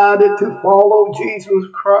decided to follow Jesus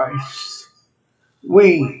Christ,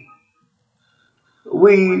 we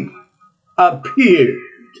appeared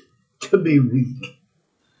to be weak.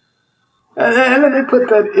 And let me put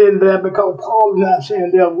that in there because Paul is not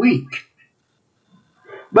saying they're weak.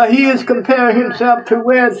 But he is comparing himself to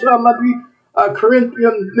where some of the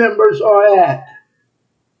Corinthian members are at.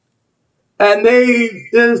 And this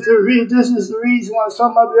is the reason why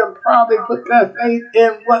some of them probably put their faith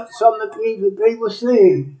in what some of the things that they were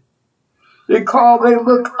saying. Because they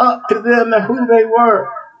looked up to them and who they were.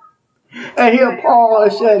 And here Paul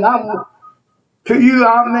is saying, to you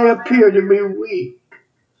I may appear to be weak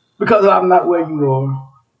because I'm not where you are.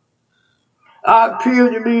 I appear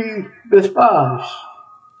to be despised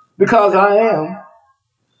because I am.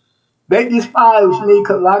 They despise me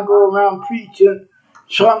because I go around preaching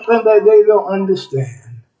something that they don't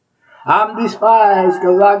understand. I'm despised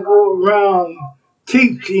because I go around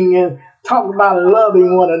teaching and talking about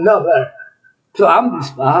loving one another. So I'm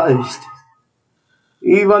despised.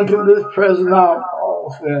 Even to this present hour,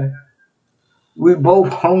 Paul said, we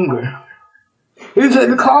both hunger. He said,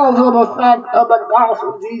 because of the fact of the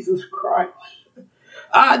gospel of Jesus Christ,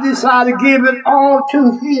 I decided to give it all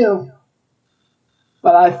to him.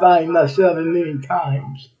 But I find myself many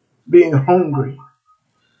times being hungry.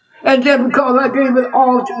 And just because I gave it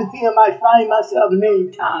all to him, I find myself many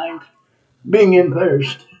times being in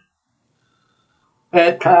thirst.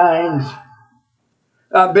 At times,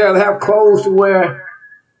 I barely have clothes to wear,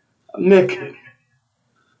 naked.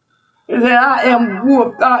 He said, I am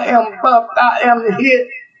whooped, I am buffed, I am hit.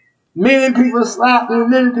 Many people slap me,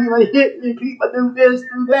 many people hit me, people do this,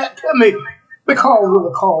 do that to me because of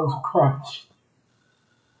the cause of Christ.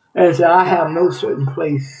 And he said, I have no certain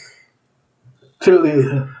place to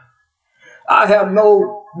live. I have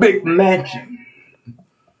no big mansion.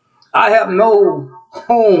 I have no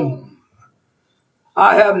home.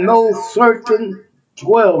 I have no certain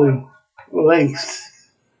dwelling place.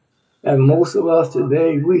 And most of us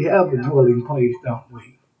today, we have a dwelling place, don't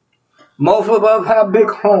we? Most of us have big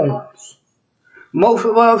homes. Most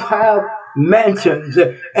of us have mansions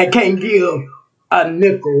and can't give a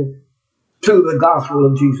nickel to the gospel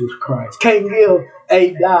of Jesus Christ. Can't give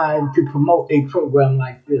a dime to promote a program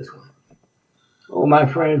like this one. Oh, my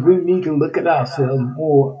friends, we need to look at ourselves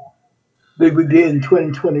more than we did in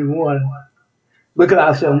 2021. Look at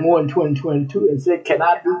ourselves more in 2022 and say, can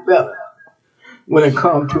I do better when it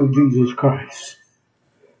comes to Jesus Christ?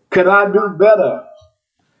 Can I do better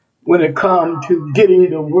when it comes to getting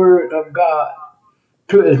the word of God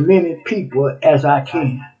to as many people as I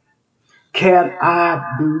can? Can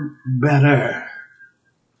I do better?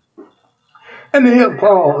 And here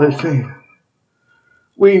Paul is saying,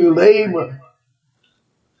 we labor,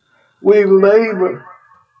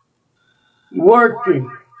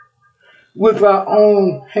 working with our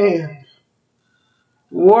own hands.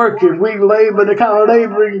 Working, we labor, the kind of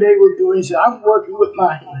laboring they were doing. He said, I'm working with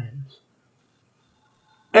my hands.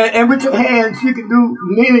 And with your hands, you can do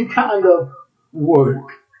many kind of work.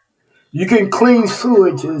 You can clean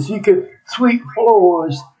sewages, you can sweep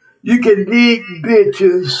floors, you can dig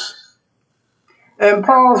ditches. And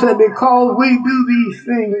Paul said, because we do these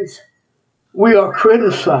things, we are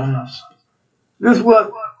criticized. This is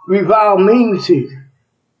what revile means here.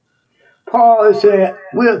 Paul is saying,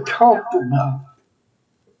 we are talked about.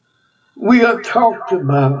 We are talked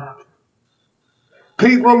about.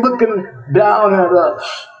 People looking down at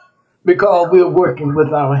us because we're working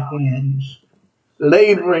with our hands,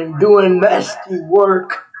 laboring, doing nasty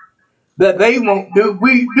work that they won't do.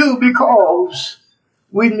 We do because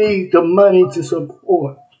we need the money to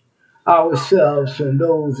support ourselves and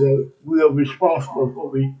those that we are responsible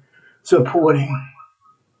for supporting.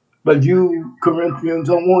 But you Corinthians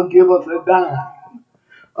don't want to give us a dime,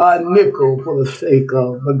 a nickel for the sake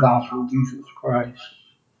of the gospel of Jesus Christ.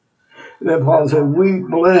 And then Paul said, we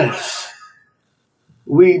bless.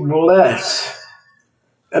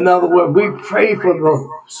 In other words, we pray for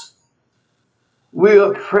those.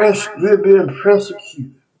 We're being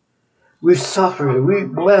persecuted. We suffer. We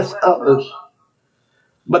bless others,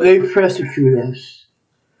 but they persecute us.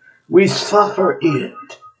 We suffer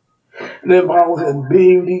it. And then Paul said,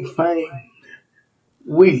 being defamed,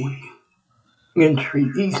 we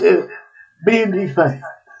entreat. He said, being defamed.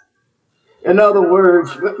 In other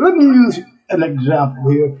words, let me use an example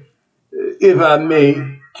here, if I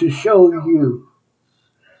may, to show you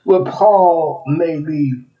what Paul may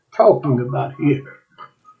be talking about here.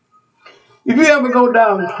 If you ever go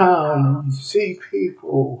downtown and see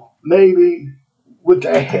people maybe with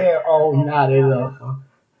their hair all knotted up, or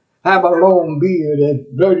have a long beard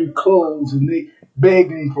and dirty clothes, and they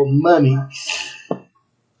begging for money,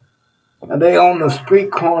 and they on the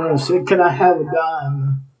street corner and say, can I have a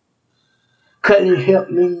dime? Can you help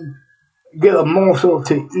me get a morsel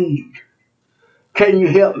to eat? Can you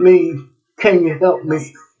help me? Can you help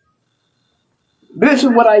me? This is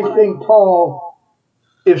what I think Paul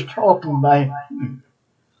is talking about.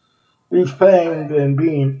 Be famed and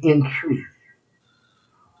being intrigued.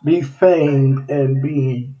 Be famed and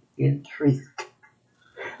being intrigued.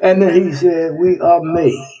 And then he said, we are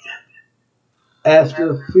made as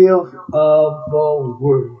the filth of the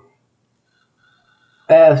world.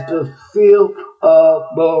 As the filth of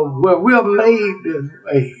the world. We are made this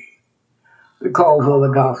way because of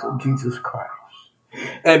the gospel of Jesus Christ.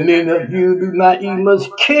 And many of you do not even much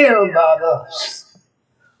care about us.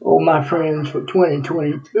 Oh, my friends, for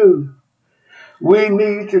 2022, we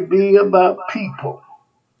need to be about people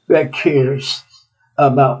that cares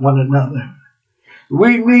about one another.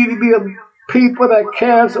 We need to be a people that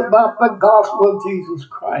cares about the gospel of Jesus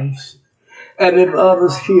Christ. And if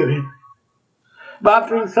others hear it. But I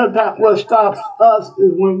think sometimes what stops us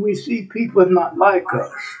is when we see people not like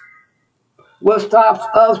us. What stops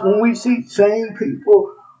us when we see same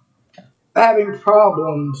people having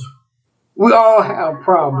problems. We all have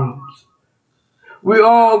problems. We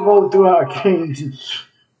all go through our changes.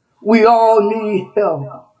 We all need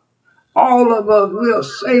help. All of us, we are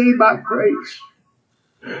saved by grace.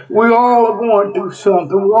 We all are going through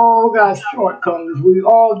something. We all got shortcomings. We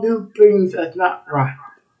all do things that's not right.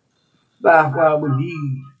 That's why we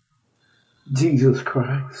need Jesus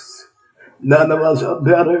Christ. None of us are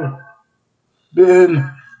better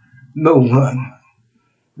than no one.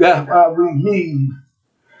 That's why we need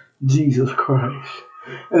Jesus Christ.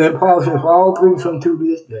 And then Paul says, all things unto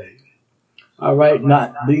this day. I write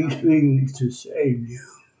not these things to save you,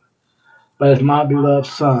 but as my beloved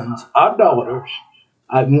sons or daughters,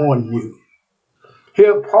 I warn you.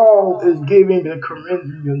 Here Paul is giving the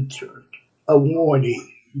Corinthian church a warning.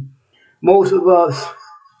 Most of us,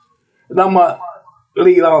 and I'm going to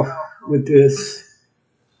lead off with this.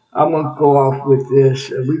 I'm going to go off with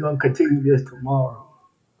this, and we're going to continue this tomorrow.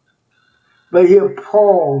 But here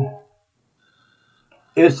Paul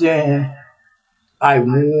is saying, I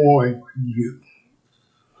warn you.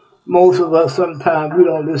 Most of us, sometimes we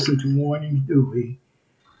don't listen to warnings, do we?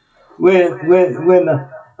 When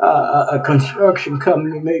a construction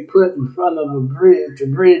company may put in front of a bridge, the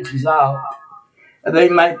bridge is out, and they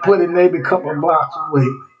might put it maybe a couple of blocks away.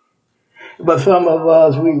 But some of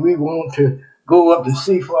us, we want to go up to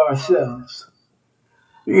see for ourselves.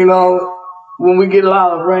 You know, when we get a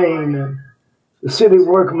lot of rain, the city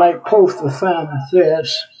worker might post a sign that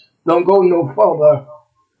says, don't go no further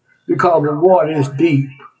because the water is deep.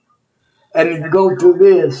 And if you go through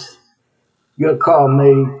this, your car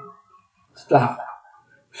may stop.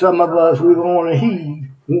 Some of us, we don't want to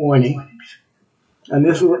heed warnings. And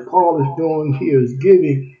this is what Paul is doing here, is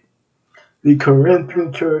giving the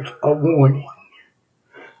Corinthian church a warning.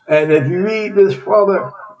 And if you read this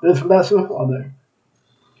lesson further,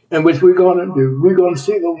 and which we're going to do, we're going to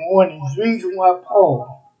see the warnings, the reason why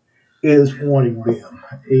Paul is warning them.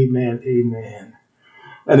 Amen, amen,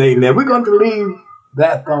 and amen. We're going to leave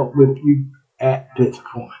that thought with you at this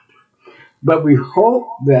point. But we hope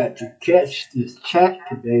that you catch this chat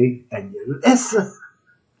today and you listen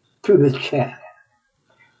to the chat.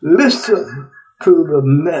 Listen to the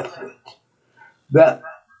message that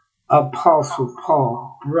Apostle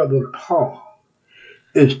Paul, Brother Paul,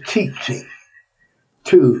 is teaching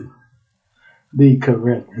to the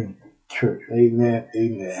Corinthian church. Amen,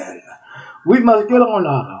 amen. We must get on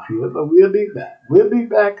out of here, but we'll be back. We'll be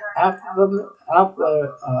back after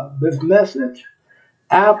this message,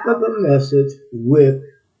 after the message with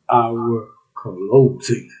our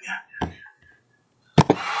closing.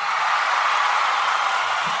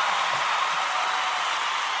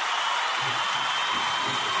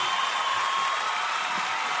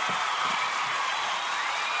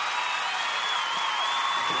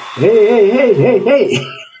 Hey.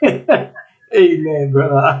 Amen,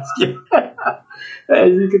 Brother Oscar.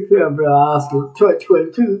 As you can tell, Brother Oscar,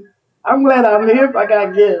 2022. I'm glad I'm here, but I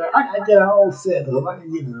gotta get it all set up. I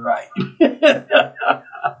can get it right.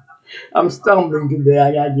 I'm stumbling today.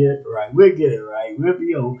 I gotta get it right. We'll get it right.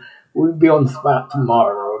 We'll be on the spot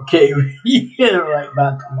tomorrow, okay? We'll get it right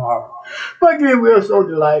by tomorrow. But again, we're so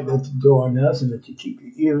delighted that you join us and that you keep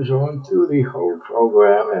your ears on through the whole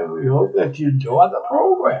program, and we hope that you enjoy the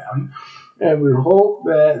program. And we hope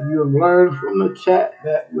that you've learned from the chat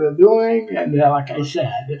that we're doing. And like I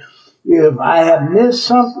said, if I have missed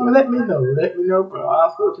something, let me know. Let me know, Brother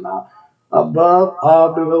Oscar. It's not above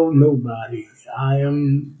or below nobody. I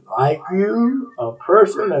am like you, a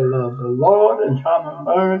person that loves the Lord and trying to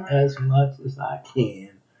learn as much as I can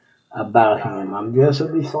about Him. I'm just a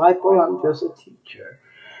disciple. I'm just a teacher.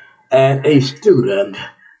 and a student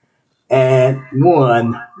and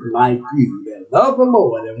one like you that love the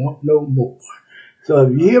Lord and want no more. So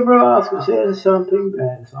if you hear Brother Oscar saying something,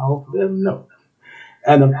 that's all for them to know.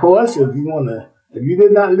 And of course, if you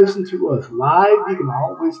did not listen to us live, you can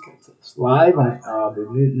always catch us live on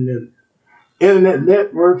the internet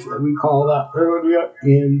networks that we called out earlier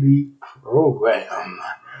in the program.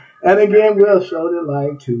 And again, we'll show the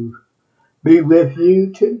light to be with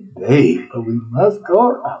you today, but we must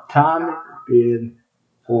go. Our time has been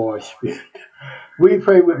forspent. We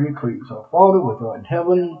pray with me, please. Our Father, which art in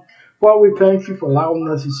heaven, Father, we thank you for allowing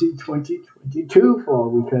us to see 2022. Father,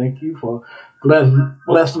 we thank you for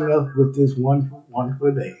blessing us with this wonderful,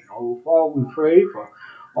 wonderful day. Oh, Father, we pray for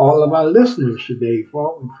all of our listeners today.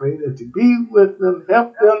 Father, we pray that you be with them,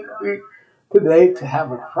 help them today to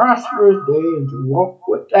have a prosperous day and to walk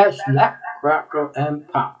with that snap, crackle, and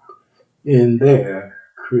pop in their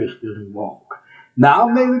Christian walk. Now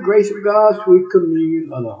may the grace of God, sweet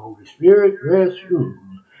communion of the Holy Spirit rest, rule,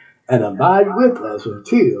 and abide with us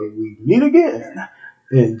until we meet again.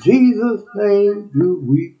 In Jesus' name do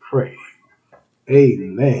we pray.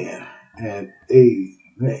 Amen and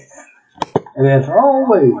amen. And as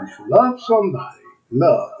always, love somebody,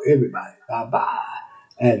 love everybody. Bye-bye.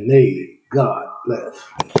 And may God bless.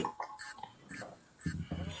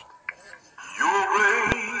 Your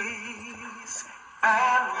grace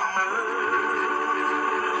and mercy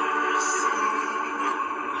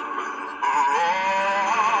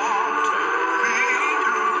brought me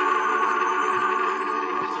through.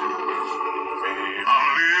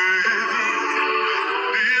 I'm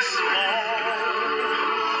living this moment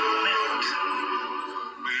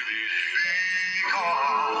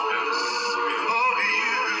because of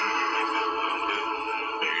you.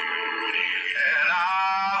 And I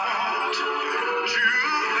want to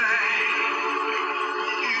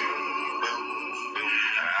thank you.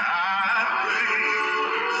 I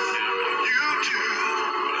praise you too.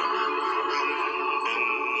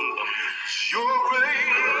 Your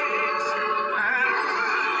grace and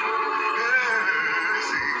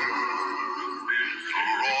mercy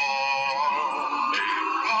brought me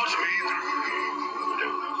through.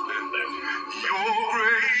 Your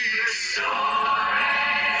grace brought me.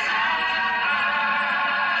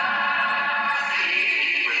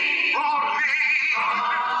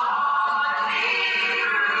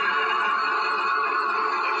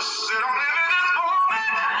 Said I'm living this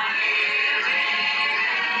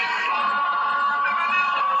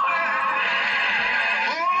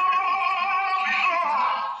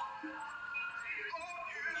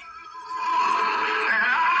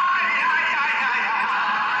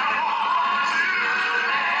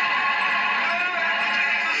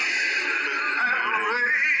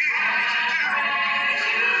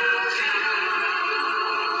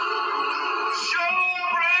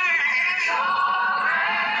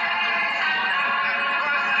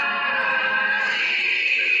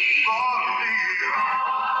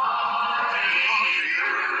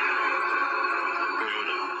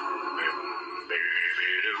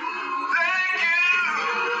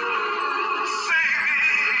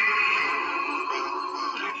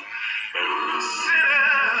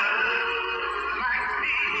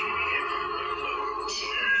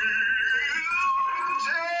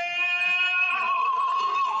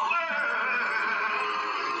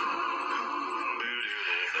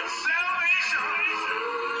salvation.